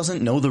 Alonzo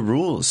doesn't know the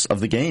rules of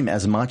the game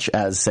as much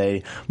as,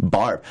 say,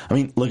 Barb. I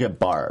mean, look at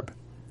Barb.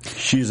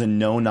 She's a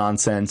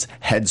no-nonsense,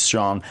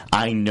 headstrong,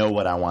 I know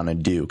what I want to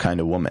do kind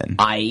of woman.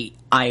 I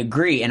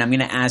agree, and I'm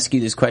going to ask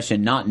you this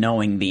question, not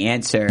knowing the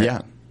answer.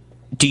 Yeah.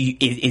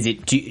 Is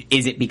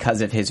it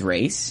because of his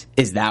race?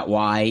 Is that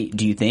why,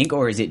 do you think?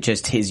 Or is it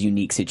just his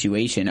unique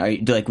situation?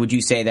 Would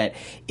you say that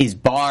is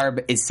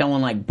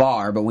someone like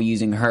Barb, are we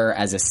using her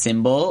as a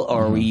symbol?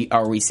 Or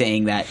are we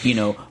saying that,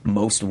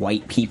 most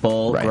white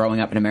people growing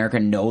up in America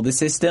know the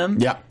system?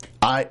 Yeah.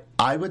 I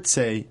would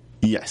say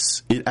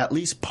yes. It at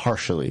least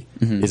partially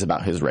is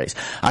about his race.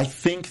 I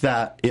think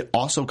that it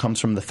also comes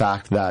from the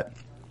fact that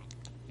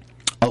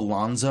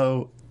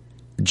Alonzo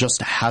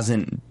just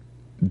hasn't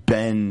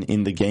been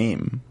in the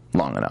game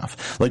long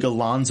enough.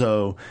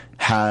 Alonzo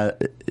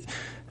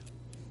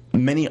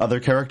many other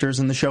characters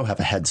in the show have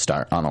a head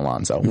start on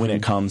Alonzo when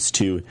it comes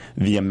to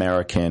the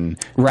American...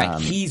 Right,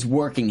 he's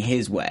working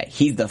his way.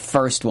 He's the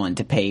first one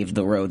to pave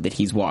the road that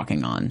he's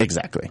walking on.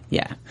 Exactly.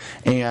 Yeah.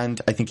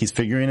 And I think he's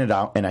figuring it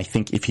out, and I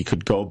think if he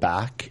could go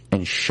back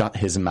and shut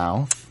his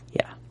mouth...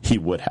 Yeah. he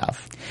would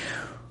have.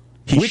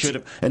 He should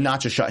have, and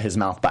not just shut his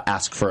mouth, but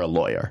ask for a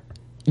lawyer.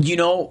 You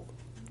know,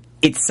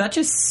 it's such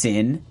a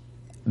sin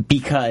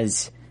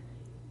because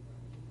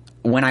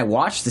when I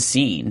watched the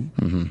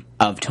scene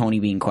of Tony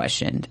being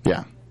questioned,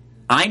 Yeah.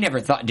 I never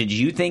thought, did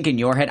you think in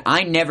your head?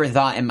 I never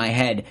thought in my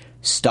head,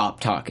 stop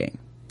talking.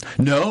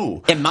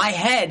 No. In my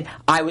head,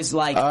 I was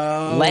like,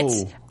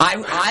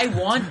 I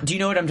want, do you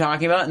know what I'm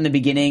talking about in the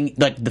beginning?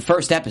 Like the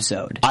first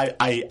episode.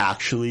 I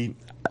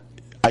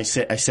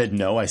said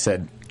no. I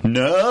said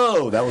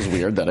no. That was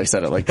weird that I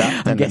said it like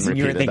that. I'm and guessing then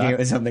you were repeated thinking that. it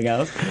was something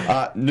else.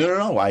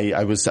 No.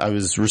 I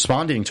was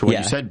responding to what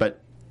Yeah. you said, but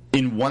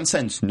in one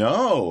sense,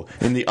 no.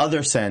 In the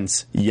other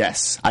sense,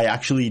 yes. I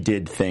actually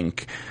did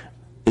think,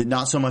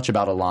 not so much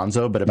about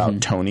Alonzo, but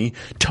about Tony.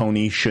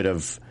 Tony should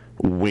have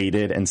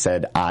waited and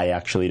said, I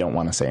actually don't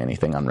want to say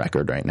anything on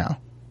record right now.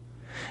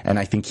 And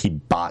I think he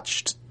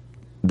botched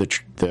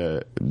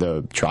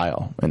the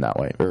trial in that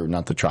way, or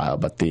not the trial,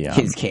 but the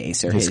His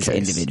case or his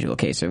case. individual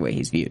case or the way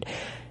he's viewed.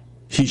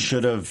 He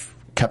should have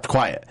kept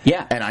quiet.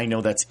 Yeah. And I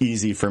know that's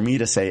easy for me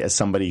to say as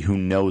somebody who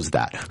knows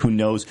that, who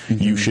knows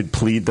you should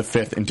plead the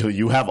fifth until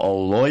you have a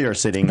lawyer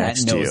sitting That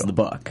next to knows you. the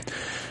book.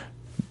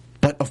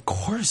 But of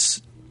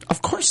course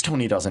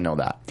Tony doesn't know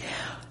that.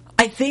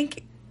 I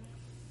think,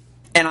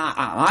 and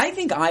I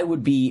think I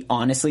would be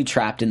honestly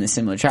trapped in the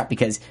similar trap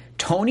because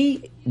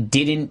Tony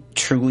didn't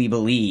truly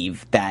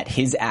believe that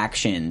his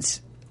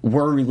actions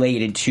were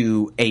related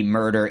to a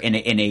murder in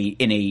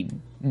a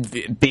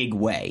big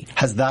way.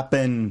 Has that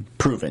been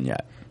proven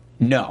yet?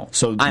 No.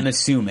 So I'm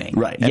assuming.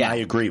 Right, and I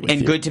agree with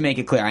and you. good to make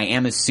it clear, I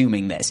am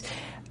assuming this.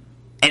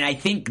 And I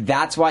think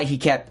that's why he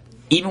kept,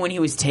 even when he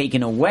was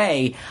taken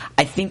away,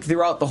 I think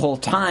throughout the whole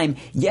time,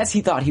 yes,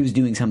 he thought he was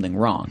doing something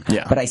wrong.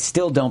 Yeah. But I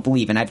still don't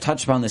believe, and I've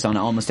touched upon this on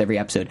almost every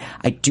episode,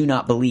 I do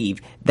not believe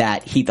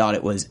that he thought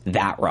it was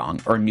that wrong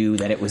or knew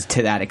that it was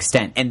to that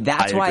extent. And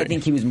that's why I agree.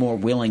 think he was more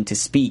willing to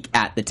speak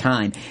at the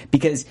time.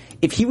 Because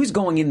if he was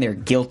going in there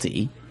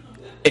guilty,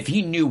 if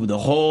he knew the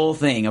whole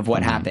thing of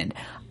what happened,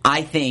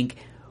 I think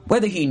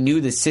whether he knew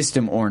the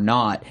system or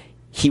not,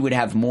 he would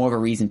have more of a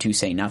reason to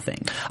say nothing.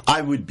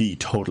 I would be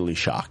totally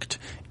shocked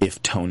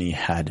if Tony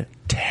had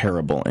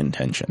terrible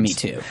intentions. Me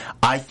too.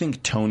 I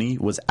think Tony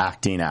was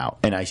acting out,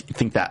 and I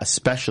think that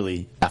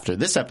especially after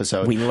this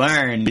episode, We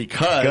learned.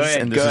 because,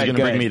 Good, and this is good, going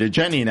to bring good. me to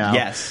Jenny now.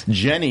 Yes.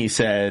 Jenny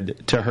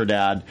said to her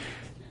dad,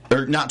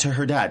 or not to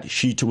her dad,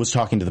 she was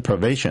talking to the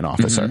probation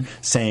officer,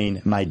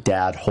 saying, my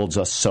dad holds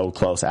us so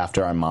close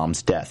after our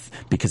mom's death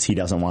because he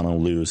doesn't want to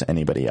lose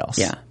anybody else.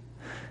 Yeah.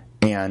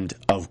 And,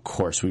 of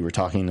course, we were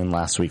talking in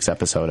last week's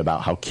episode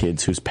about how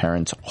kids whose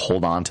parents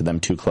hold on to them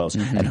too close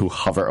and who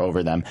hover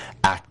over them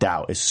act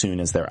out as soon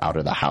as they're out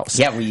of the house.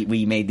 Yeah,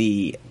 we made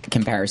the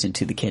comparison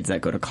to the kids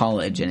that go to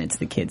college, and it's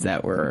the kids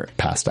that were...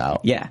 Passed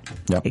out. Yeah,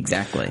 Yep.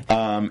 exactly.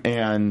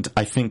 And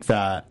I think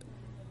that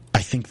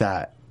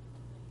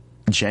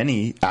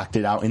Jenny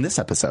acted out in this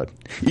episode.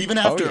 Even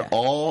after yeah.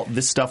 all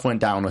this stuff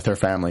went down with her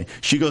family,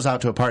 she goes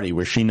out to a party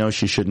where she knows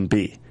she shouldn't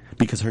be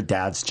because her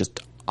dad's just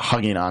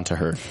hugging onto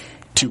her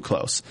too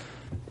close.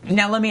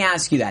 Now, let me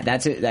ask you that.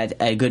 That's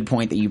a good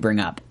point that you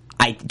bring up.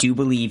 I do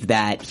believe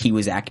that he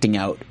was acting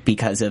out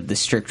because of the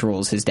strict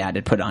rules his dad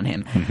had put on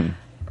him.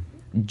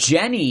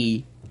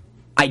 Jenny,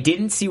 I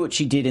didn't see what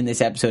she did in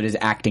this episode as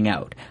acting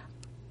out.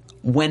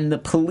 When the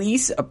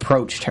police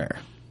approached her,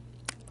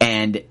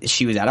 and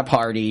she was at a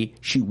party,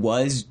 she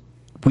was,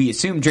 we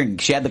assume, drinking.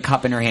 She had the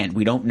cup in her hand.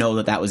 We don't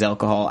know that was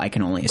alcohol. I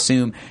can only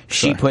assume.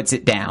 She Sure. puts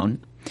it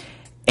down,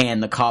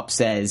 and the cop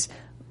says,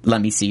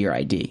 let me see your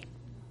ID.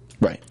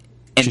 Right.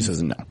 And, She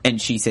says no.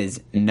 and she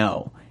says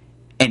no.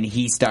 And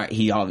he's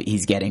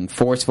getting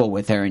forceful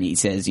with her, and he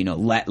says,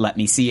 let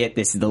me see it.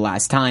 This is the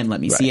last time. Let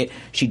me see Right. it.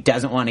 She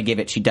doesn't want to give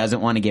it. She doesn't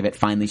want to give it.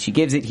 Finally, she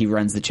gives it. He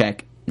runs the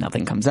check.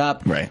 Nothing comes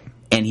up. Right.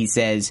 And he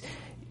says,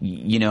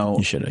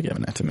 You should have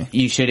given that to me.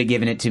 you should have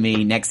given it to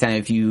me. Next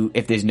time,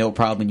 if there's no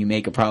problem, you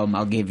make a problem,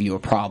 I'll give you a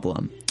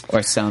problem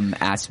or some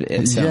aspect.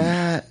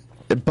 Yeah,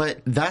 but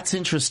that's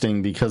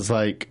interesting because,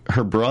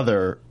 her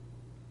brother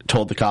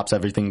told the cops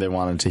everything they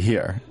wanted to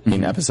hear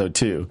in episode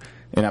 2.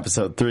 In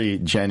episode 3,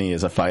 Jenny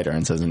is a fighter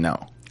and says no.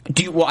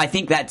 I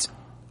think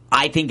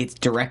it's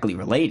directly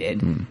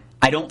related.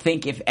 I don't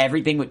think if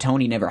everything with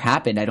Tony never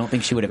happened, I don't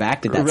think she would have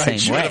acted that Right, same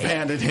she way. would have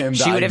handed him the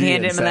She would have ID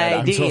handed and him the said, "I'm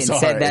ID so and sorry."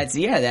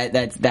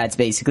 said, that's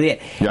basically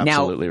it. You're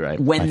now, absolutely right.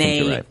 When I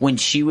think you're right. when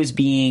she was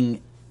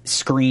being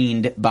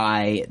screened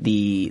by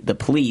the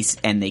police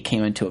and they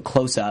came into a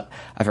close up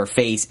of her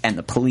face and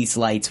the police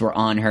lights were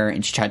on her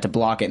and she tried to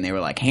block it and they were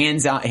like,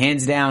 hands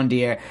down,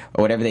 dear,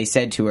 or whatever they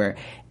said to her,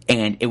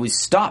 and it was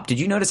stopped.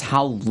 Did you notice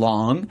how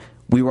long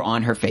we were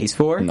on her face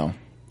for? No.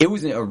 It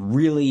was a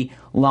really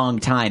long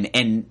time,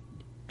 and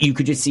you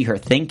could just see her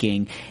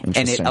thinking, and it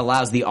Interesting.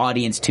 allows the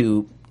audience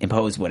to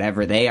impose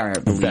whatever they are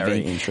believing.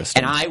 Very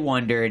interesting. And I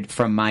wondered,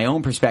 from my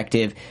own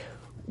perspective,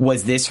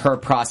 was this her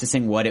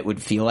processing what it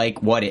would feel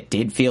like, what it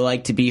did feel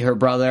like to be her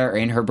brother or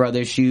in her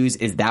brother's shoes?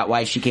 Is that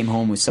why she came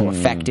home was so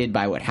affected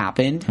by what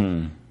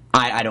happened?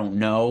 I don't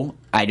know.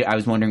 I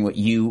was wondering what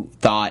you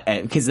thought,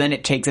 because then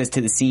it takes us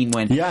to the scene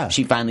when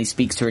she finally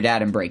speaks to her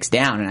dad and breaks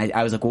down. And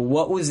I was like, well,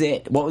 what was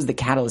it? What was the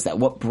catalyst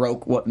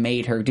what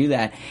made her do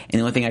that? And the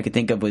only thing I could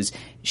think of was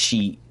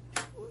she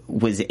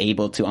was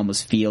able to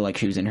almost feel like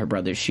she was in her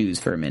brother's shoes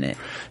for a minute.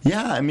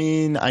 Yeah, I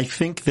mean, I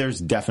think there's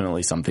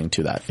definitely something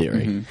to that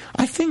theory. Mm-hmm.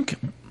 I think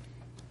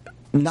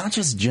not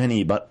just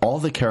Jenny, but all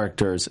the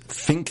characters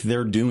think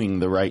they're doing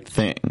the right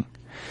thing.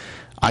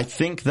 I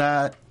think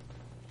that's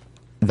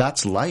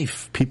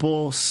life.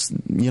 People,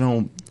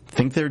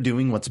 think they're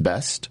doing what's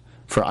best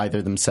for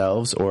either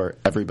themselves or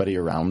everybody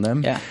around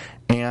them. Yeah.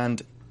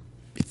 And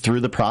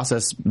through the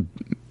process,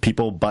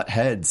 people butt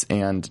heads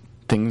and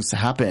things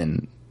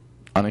happen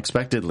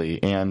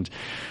unexpectedly. And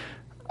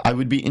I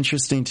would be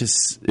interested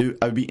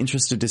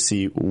to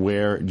see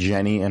where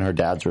Jenny and her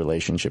dad's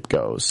relationship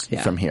goes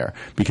from here.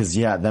 Because,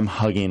 them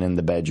hugging in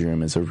the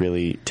bedroom is a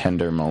really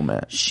tender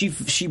moment.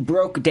 She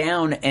broke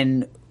down,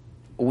 and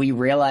we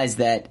realized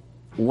that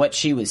what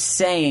she was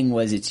saying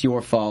was, it's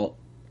your fault,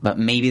 but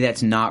maybe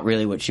that's not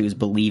really what she was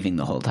believing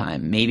the whole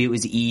time. Maybe it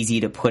was easy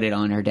to put it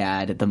on her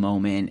dad at the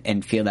moment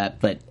and feel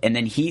that, and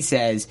then he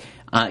says,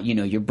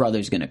 your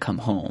brother's going to come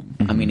home.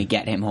 Mm-hmm. I'm going to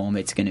get him home.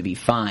 It's going to be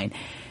fine.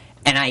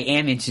 And I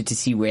am interested to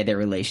see where their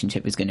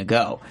relationship is going to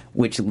go,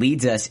 which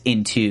leads us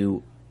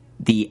into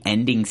the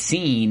ending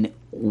scene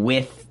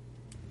with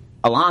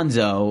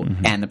Alonzo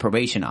and the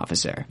probation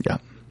officer. Yeah.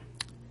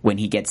 When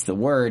he gets the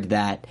word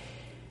that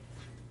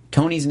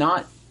Tony's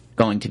not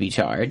going to be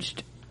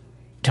charged.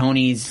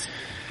 Tony's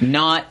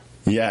not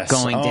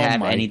going to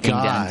have anything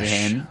done to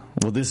him.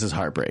 Well, this is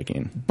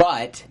heartbreaking.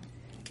 But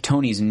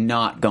Tony's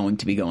not going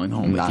to be going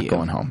home with you. Not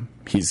going home.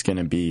 He's going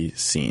to be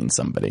seeing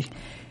somebody.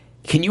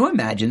 Can you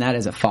imagine that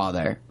as a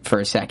father for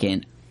a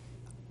second?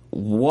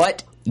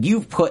 What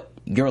you've put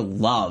your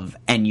love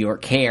and your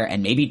care,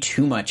 and maybe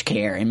too much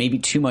care and maybe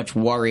too much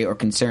worry or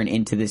concern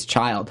into this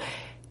child,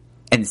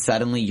 and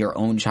suddenly your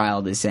own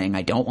child is saying,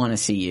 I don't want to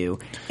see you,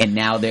 and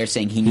now they're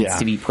saying he needs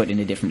to be put in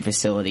a different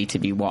facility to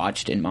be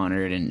watched and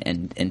monitored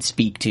and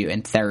speak to,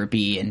 and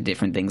therapy and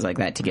different things like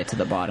that to get to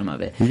the bottom of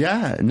it.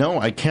 Yeah, no,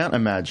 I can't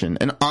imagine.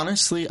 And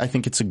honestly, I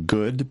think it's a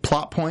good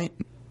plot point,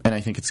 and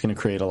I think it's going to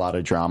create a lot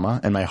of drama,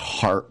 and my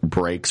heart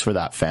breaks for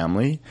that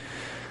family.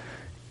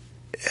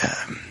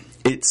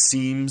 It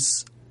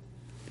seems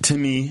to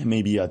me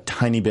maybe a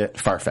tiny bit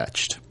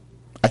far-fetched.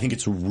 I think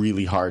it's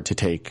really hard to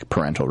take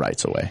parental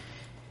rights away.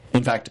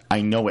 In fact,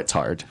 I know it's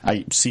hard.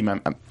 I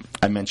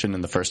mentioned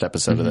in the first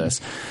episode of this,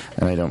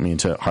 and I don't mean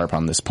to harp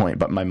on this point,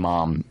 but my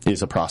mom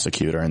is a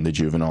prosecutor in the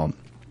juvenile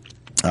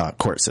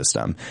court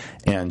system,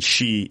 and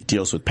she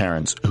deals with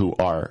parents who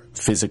are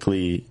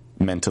physically,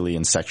 mentally,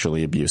 and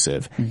sexually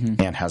abusive,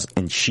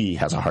 and she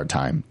has a hard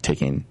time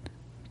taking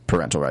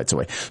parental rights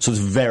away. So it's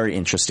very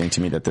interesting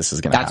to me that this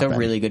is going to happen. That's a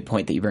really good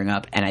point that you bring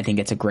up, and I think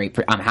it's a great...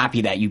 I'm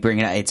happy that you bring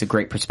it up. It's a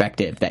great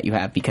perspective that you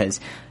have,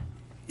 because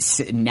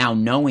now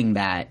knowing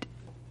that,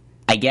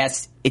 I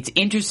guess it's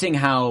interesting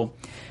how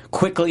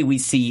quickly we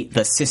see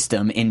the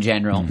system in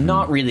general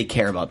not really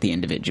care about the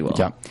individual.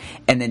 Yeah.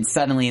 And then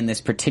suddenly in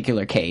this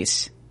particular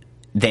case,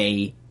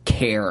 they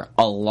care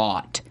a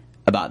lot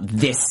about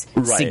this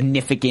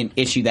significant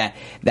issue, that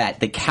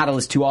the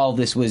catalyst to all of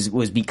this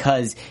was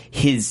because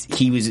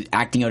he was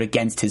acting out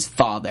against his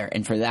father,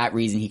 and for that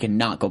reason he could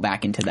not go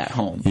back into that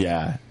home.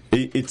 Yeah.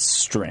 It's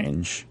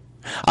strange.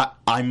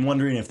 I'm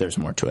wondering if there's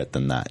more to it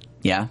than that.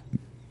 Yeah.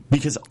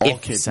 Because all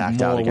kids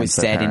act out against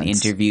their parents. More was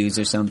said in interviews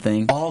or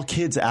something. All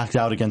kids act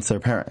out against their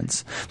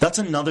parents. That's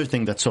another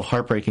thing that's so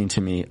heartbreaking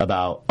to me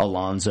about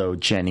Alonzo,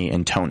 Jenny,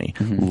 and Tony.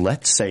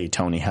 Let's say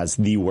Tony has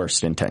the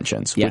worst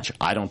intentions, which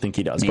I don't think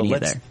he does. Me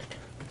but neither.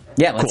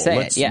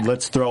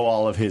 Let's throw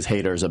all of his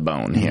haters a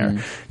bone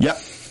here. Yep,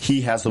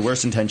 he has the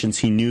worst intentions.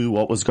 He knew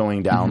what was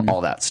going down,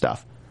 all that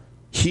stuff.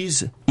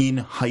 He's in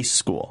high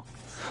school.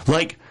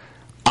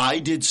 I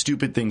did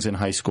stupid things in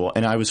high school,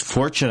 and I was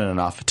fortunate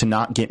enough to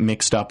not get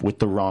mixed up with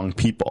the wrong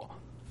people.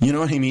 You know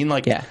what I mean?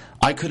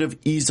 I could have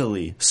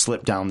easily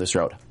slipped down this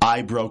road.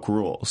 I broke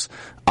rules.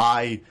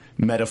 I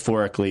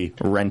metaphorically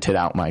rented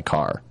out my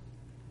car.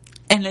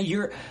 And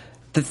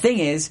the thing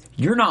is,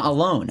 you're not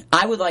alone.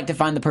 I would like to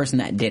find the person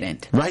that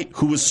didn't. Right,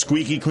 who was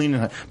squeaky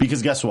clean.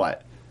 Because guess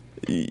what?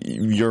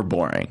 You're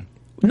boring.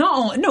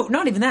 No,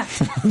 not even that.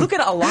 Look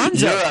at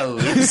Alonzo. You're a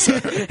loser.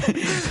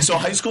 So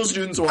high school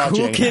students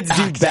watching cool kids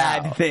do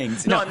bad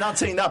things. No, I'm not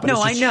saying that, but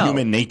it's just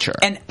human nature.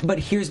 But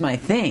here's my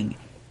thing.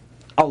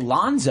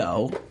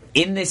 Alonzo,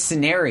 in this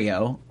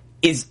scenario,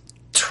 is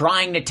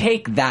trying to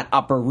take that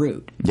upper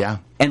route. Yeah.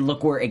 And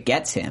look where it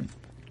gets him.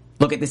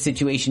 Look at the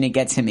situation it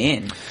gets him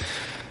in.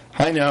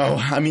 I know.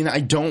 I mean,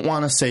 I don't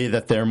want to say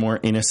that they're more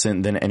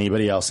innocent than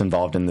anybody else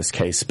involved in this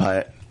case,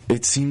 but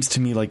it seems to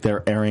me like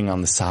they're erring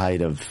on the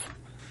side of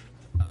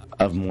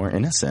more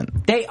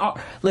innocent. They are.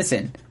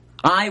 Listen,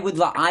 I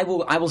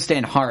will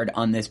stand hard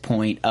on this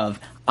point of,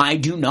 I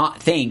do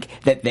not think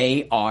that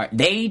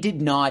they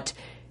did not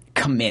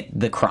commit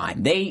the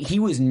crime. He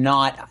was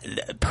not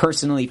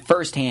personally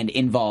firsthand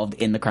involved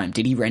in the crime.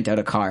 Did he rent out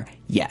a car?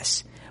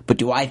 Yes. But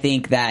do I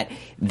think that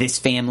this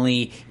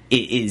family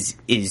is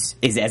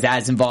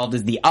as involved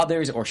as the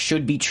others or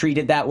should be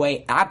treated that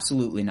way?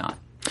 Absolutely not.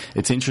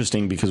 It's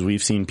interesting because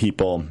we've seen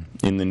people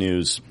in the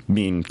news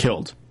being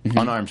killed,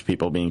 unarmed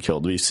people being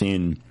killed. We've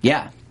seen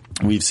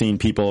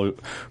people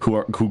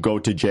who go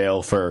to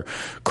jail for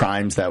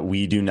crimes that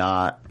we do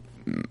not,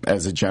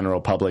 as a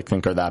general public,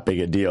 think are that big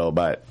a deal,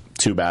 but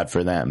too bad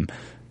for them.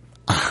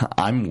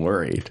 I'm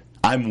worried.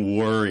 I'm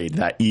worried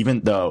that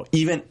even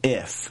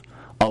if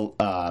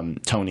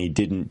Tony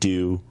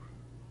didn't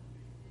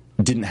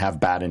have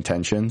bad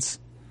intentions,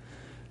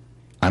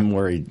 I'm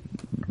worried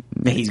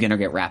he's going to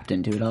get wrapped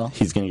into it all.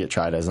 He's going to get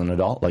tried as an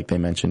adult, like they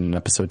mentioned in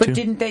episode 2. But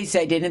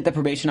didn't the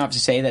probation officer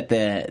say that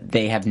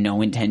they have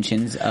no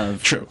intentions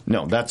of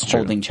that's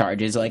holding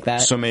charges like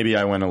that? So maybe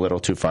I went a little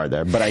too far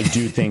there, but I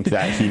do think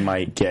that he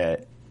might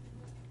get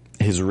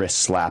his wrist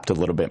slapped a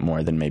little bit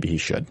more than maybe he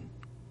should.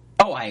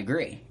 Oh, I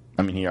agree.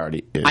 I mean, he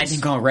already is. I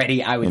think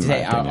already, I would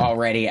say,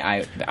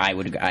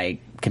 I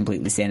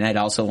completely stand. I'd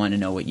also want to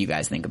know what you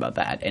guys think about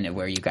that and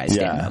where you guys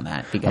stand on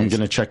that. Because I'm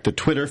going to check the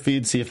Twitter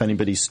feed, see if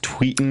anybody's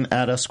tweeting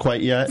at us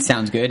quite yet.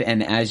 Sounds good.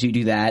 And as you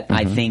do that,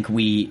 I think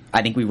we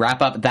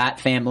wrap up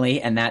that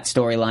family and that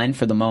storyline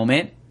for the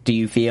moment. Do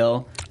you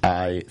feel?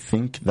 I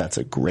think that's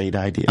a great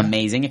idea.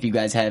 Amazing. If you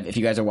guys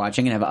are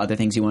watching and have other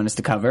things you want us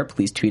to cover,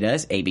 please tweet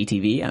us,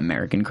 ABTV,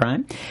 American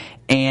Crime.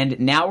 And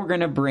now we're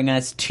going to bring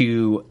us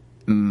to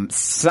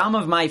some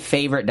of my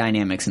favorite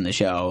dynamics in the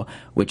show,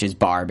 which is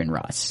Barb and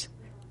Russ.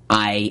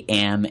 I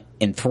am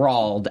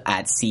enthralled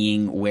at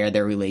seeing where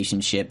their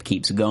relationship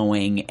keeps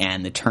going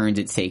and the turns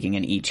it's taking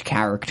in each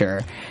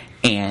character.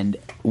 And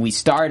we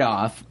start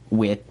off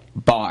with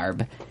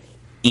Barb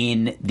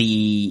in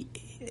the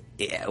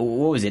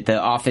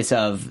office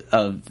of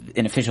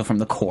an official from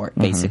the court,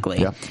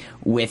 basically,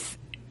 with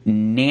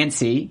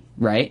Nancy,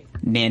 right?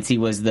 Nancy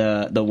was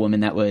the woman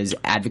that was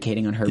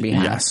advocating on her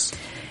behalf. Yes.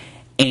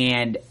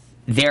 And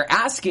they're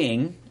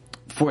asking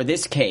for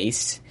this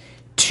case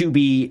to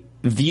be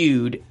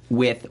viewed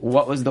with,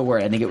 what was the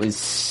word? I think it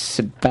was,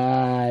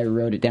 I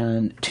wrote it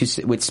down,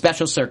 with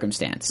special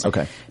circumstance.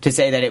 Okay. To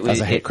say that it was...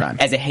 As a hate crime.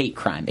 As a hate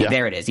crime. Yeah.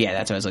 There it is. Yeah,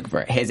 that's what I was looking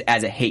for.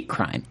 As a hate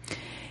crime.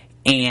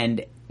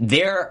 And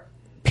they're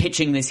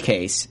pitching this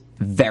case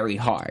very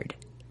hard.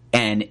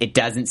 And it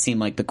doesn't seem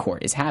like the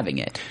court is having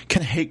it.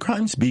 Can hate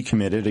crimes be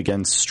committed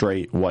against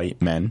straight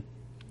white men?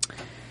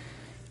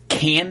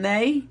 Can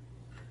they?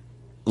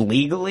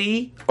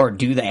 Legally? Or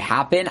do they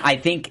happen? I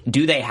think,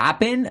 do they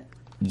happen?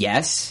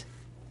 Yes.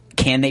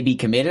 Can they be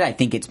committed? I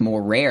think it's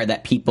more rare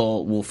that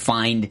people will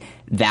find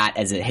that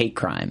as a hate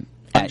crime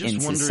in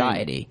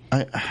society.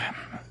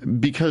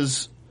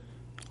 Because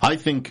I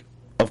think,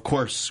 of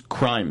course,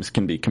 crimes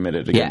can be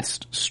committed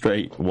against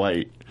straight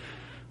white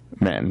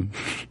men.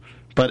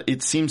 But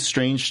it seems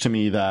strange to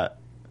me that...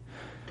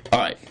 All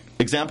right,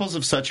 examples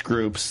of such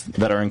groups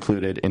that are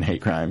included in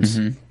hate crimes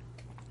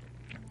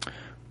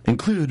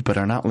include, but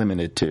are not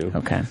limited to,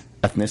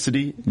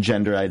 ethnicity,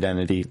 gender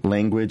identity,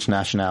 language,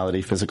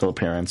 nationality, physical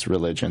appearance,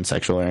 religion,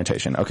 sexual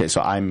orientation. Okay,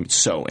 so I'm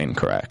so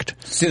incorrect.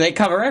 So they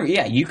cover every...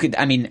 Yeah, you could...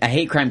 I mean, a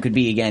hate crime could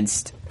be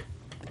against...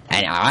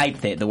 And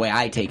the way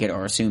I take it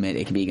or assume it,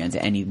 it can be against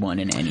anyone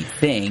and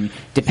anything,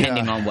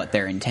 depending on what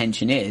their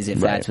intention is, if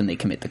that's when they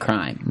commit the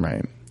crime.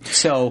 Right.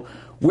 So...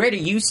 Where do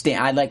you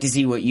stand? I'd like to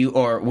see what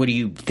do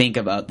you think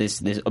about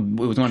this? It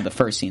was one of the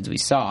first scenes we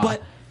saw.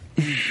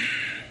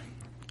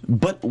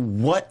 But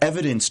what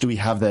evidence do we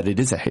have that it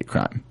is a hate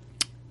crime?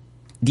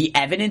 The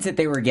evidence that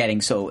they were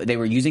getting, so they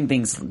were using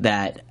things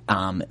that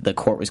the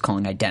court was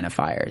calling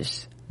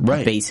identifiers.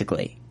 Right.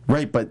 Basically.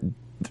 Right, but...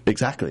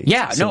 Exactly.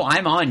 Yeah, so, no,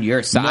 I'm on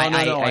your side.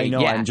 No, I know.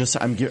 Yeah.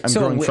 I'm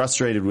growing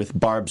frustrated with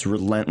Barb's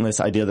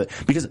relentless idea that...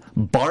 Because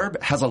Barb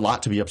has a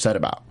lot to be upset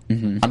about.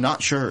 I'm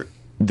not sure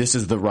this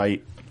is the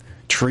right...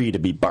 tree to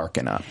be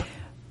barking up.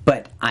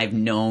 But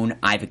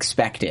I've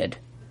expected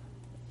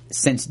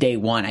since day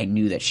one. I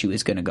knew that she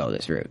was going to go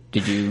this route.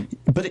 Did you?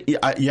 But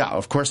yeah,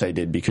 of course I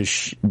did because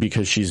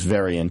she's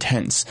very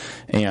intense,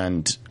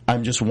 and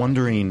I'm just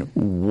wondering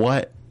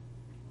what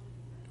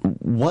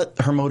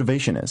her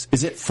motivation is.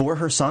 Is it for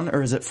her son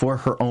or is it for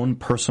her own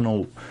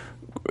personal?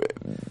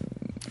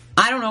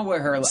 I don't know where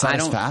her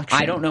satisfaction.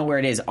 I don't know where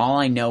it is. All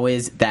I know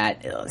is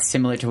that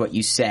similar to what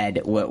you said.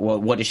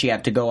 What does she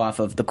have to go off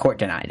of? The court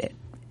denied it.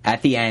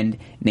 At the end,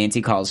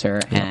 Nancy calls her,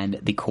 and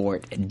the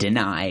court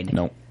denied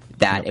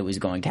that it was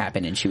going to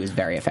happen, and she was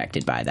very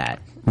affected by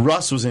that.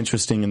 Russ was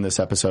interesting in this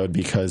episode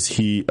because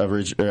he,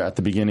 at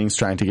the beginning, is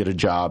trying to get a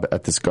job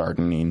at this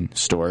gardening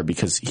store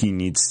because he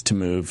needs to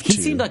move. He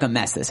seemed like a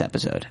mess this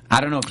episode. I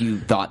don't know if you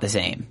thought the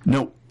same.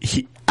 No,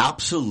 he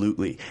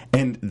absolutely.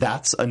 And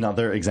that's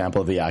another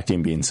example of the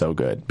acting being so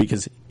good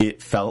because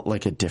it felt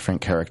like a different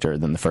character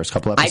than the first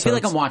couple episodes. I feel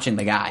like I'm watching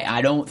the guy.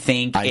 I don't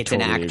think it's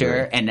totally an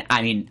actor. Agree. And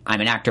I mean,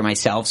 I'm an actor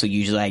myself, so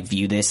usually I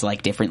view this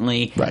like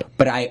differently. Right.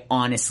 But I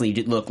honestly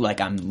look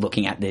like I'm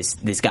looking at this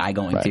guy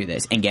going through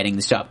this and getting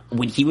the stuff.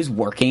 When he was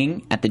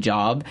working at the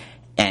job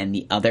and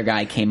the other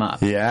guy came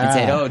up Yeah. and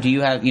said, "Oh, do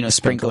you have sprinkler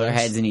Sprinklers.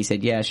 heads?" And he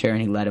said, "Yeah, sure,"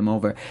 and he led him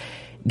over.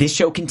 This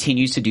show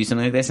continues to do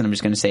something like this, and I'm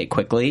just going to say it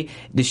quickly.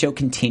 The show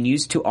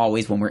continues to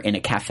always, when we're in a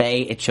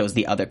cafe, it shows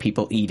the other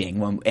people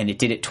eating, and it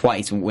did it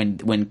twice.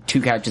 When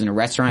two characters in a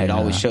restaurant, it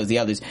always shows the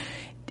others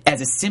as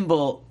a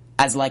symbol,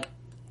 as like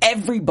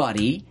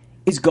everybody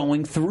is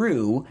going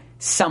through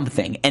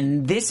something,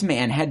 and this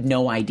man had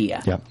no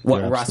idea what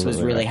you're Russ was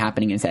absolutely really right.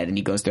 happening in his head, and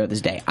he goes throughout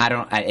this day.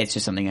 It's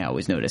just something I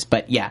always notice,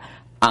 but yeah.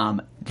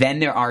 Then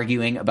they're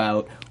arguing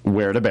about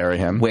Where to bury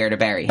him.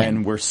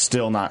 and we're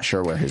still not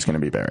sure where he's going to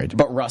be buried.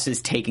 but Russ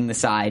is taking the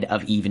side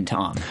of Eve and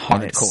Tom.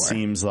 And it Hardcore.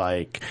 seems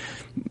like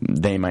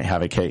they might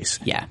have a case.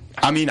 Yeah.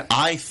 I mean,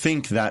 I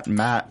think that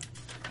Matt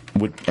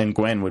and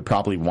Gwen would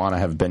probably want to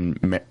have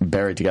been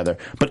buried together.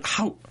 But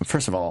how,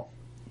 first of all,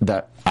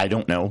 that I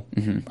don't know.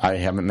 I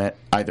haven't met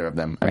either of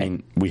them. I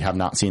mean, we have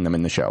not seen them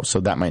in the show, so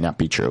that might not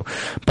be true.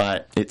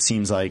 But it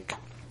seems like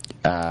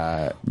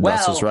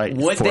Russ is right.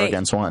 would 4 they-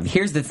 against 1.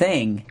 Here's the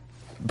thing.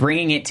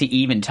 Bringing it to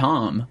Eve and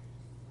Tom,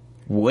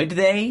 would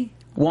Gwen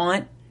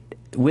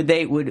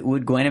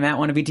and Matt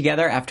want to be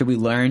together after we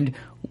learned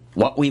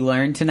what we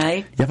learned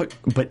tonight? Yeah,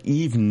 but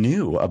Eve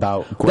knew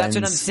about Gwen's That's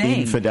what I'm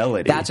saying.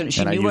 infidelity. That's what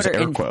she and knew I use about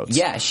her. air quotes.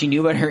 Yeah, she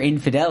knew about her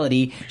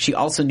infidelity. She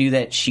also knew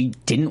that she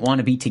didn't want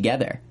to be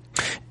together.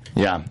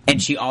 Yeah.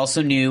 And she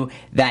also knew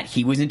that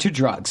he was into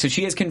drugs. So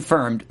she has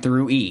confirmed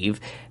through Eve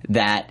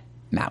that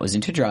Matt was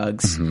into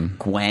drugs.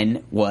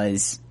 Gwen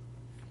was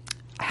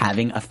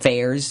having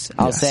affairs,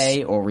 I'll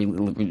say, or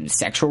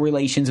sexual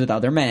relations with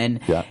other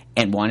men,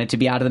 and wanted to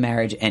be out of the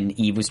marriage, and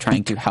Eve was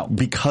trying to help.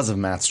 Because of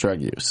Matt's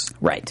drug use.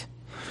 Right.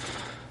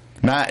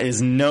 Matt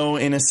is no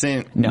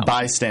innocent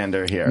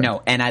bystander here.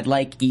 No, and I'd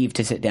like Eve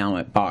to sit down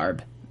with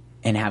Barb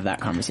and have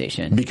that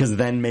conversation. Because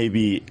then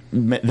maybe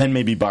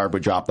Barb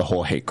would drop the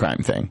whole hate crime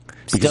thing.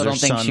 Because Still don't her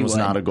think son she was would.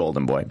 not a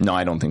golden boy. No,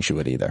 I don't think she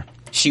would either.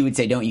 She would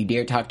say, "Don't you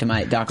dare talk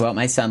about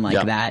my son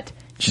like that."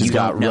 She's You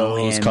got don't know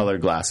him."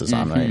 rose-colored glasses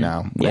on right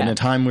now. Yeah. In a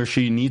time where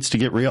she needs to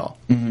get real.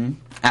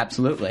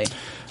 Absolutely.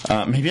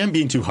 Maybe I'm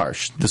being too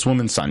harsh. This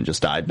woman's son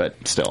just died, but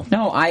still.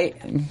 No,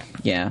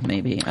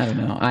 maybe. I don't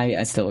know.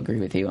 I still agree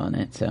with you on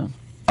it, so.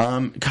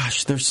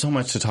 Gosh, there's so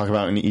much to talk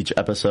about in each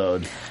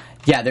episode.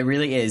 Yeah, there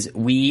really is.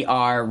 We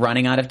are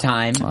running out of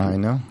time. I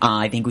know.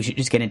 I think we should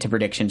just get into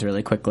predictions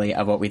really quickly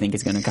of what we think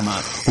is going to come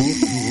up.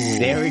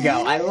 There we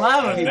go. I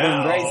love when people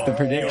embrace the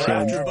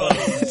predictions.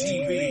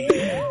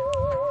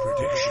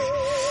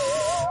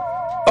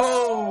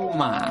 Oh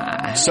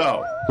my.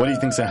 So, what do you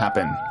think's going to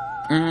happen?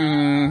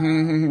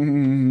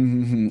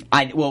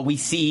 We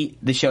see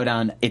the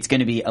showdown. It's going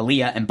to be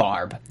Aaliyah and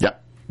Barb.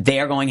 Yep. They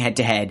are going head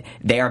to head.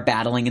 They are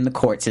battling in the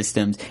court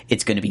systems.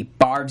 It's going to be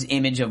Barb's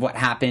image of what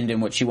happened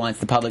and what she wants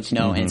the public to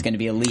know, and it's going to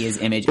be Aaliyah's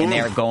image, and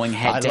they're going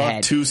head to I love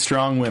head. two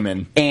strong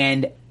women.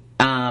 And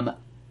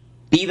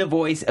be the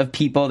voice of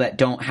people that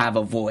don't have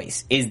a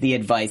voice is the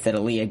advice that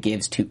Aaliyah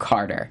gives to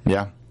Carter.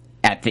 Yeah.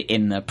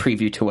 In the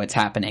preview to what's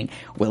happening.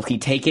 Will he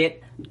take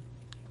it?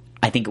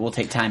 I think it will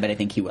take time, but I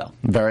think he will.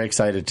 Very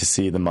excited to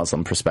see the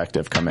Muslim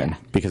perspective come in,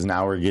 because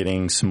now we're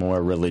getting some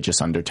more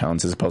religious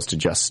undertones as opposed to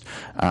just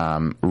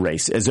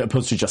race, as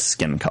opposed to just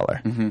skin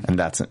color, and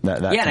that Yeah,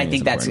 and I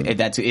think important.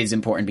 that is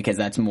important because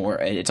that's more.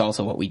 It's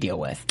also what we deal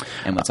with,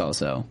 and what's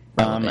also.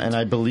 And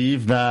I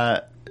believe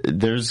that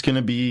there's going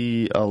to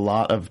be a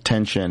lot of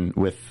tension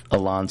with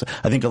Alonzo.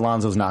 I think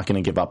Alonzo's not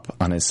going to give up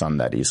on his son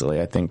that easily.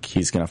 I think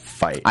he's going to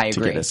fight I to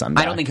agree. get his son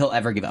back. I don't think he'll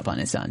ever give up on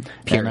his son.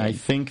 Period. And I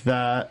think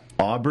that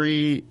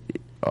Aubrey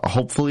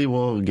hopefully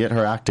will get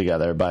her act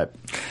together, but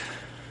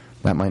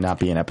that might not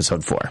be in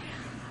episode 4.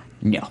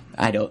 No,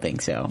 I don't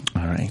think so.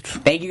 All right.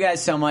 Thank you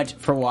guys so much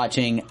for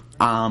watching.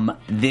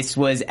 This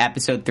was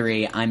episode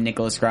 3. I'm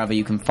Nicholas Grava.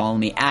 You can follow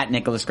me at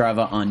Nicholas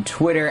Grava on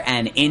Twitter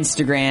and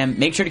Instagram.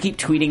 Make sure to keep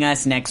tweeting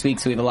us next week,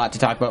 so we have a lot to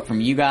talk about from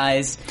you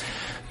guys.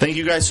 Thank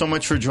you guys so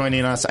much for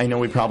joining us. I know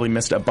we probably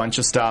missed a bunch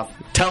of stuff.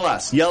 Tell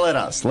us, yell at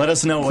us, let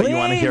us know what you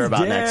want to hear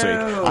about next week.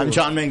 I'm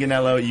John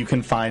Manganello. You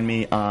can find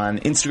me on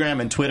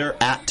Instagram and Twitter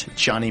at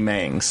Johnny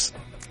Mangs.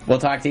 We'll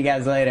talk to you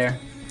guys later.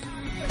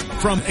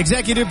 From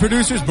executive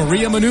producers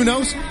Maria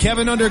Menounos,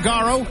 Kevin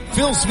Undergaro,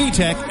 Phil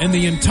Svitek, and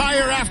the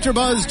entire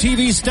AfterBuzz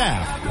TV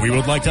staff, we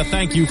would like to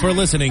thank you for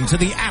listening to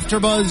the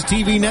AfterBuzz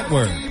TV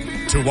network.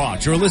 To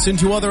watch or listen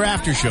to other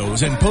after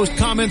shows and post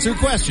comments or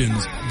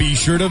questions, be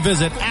sure to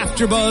visit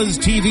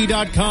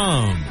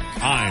AfterBuzzTV.com.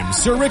 I'm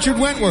Sir Richard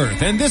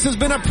Wentworth, and this has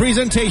been a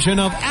presentation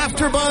of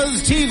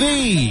AfterBuzz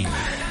TV.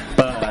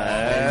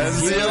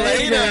 See you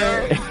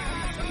later.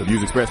 The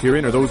views expressed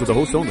herein are those of the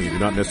host only and do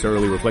not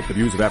necessarily reflect the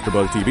views of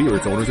AfterBuzz TV or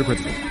its owners or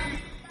principals.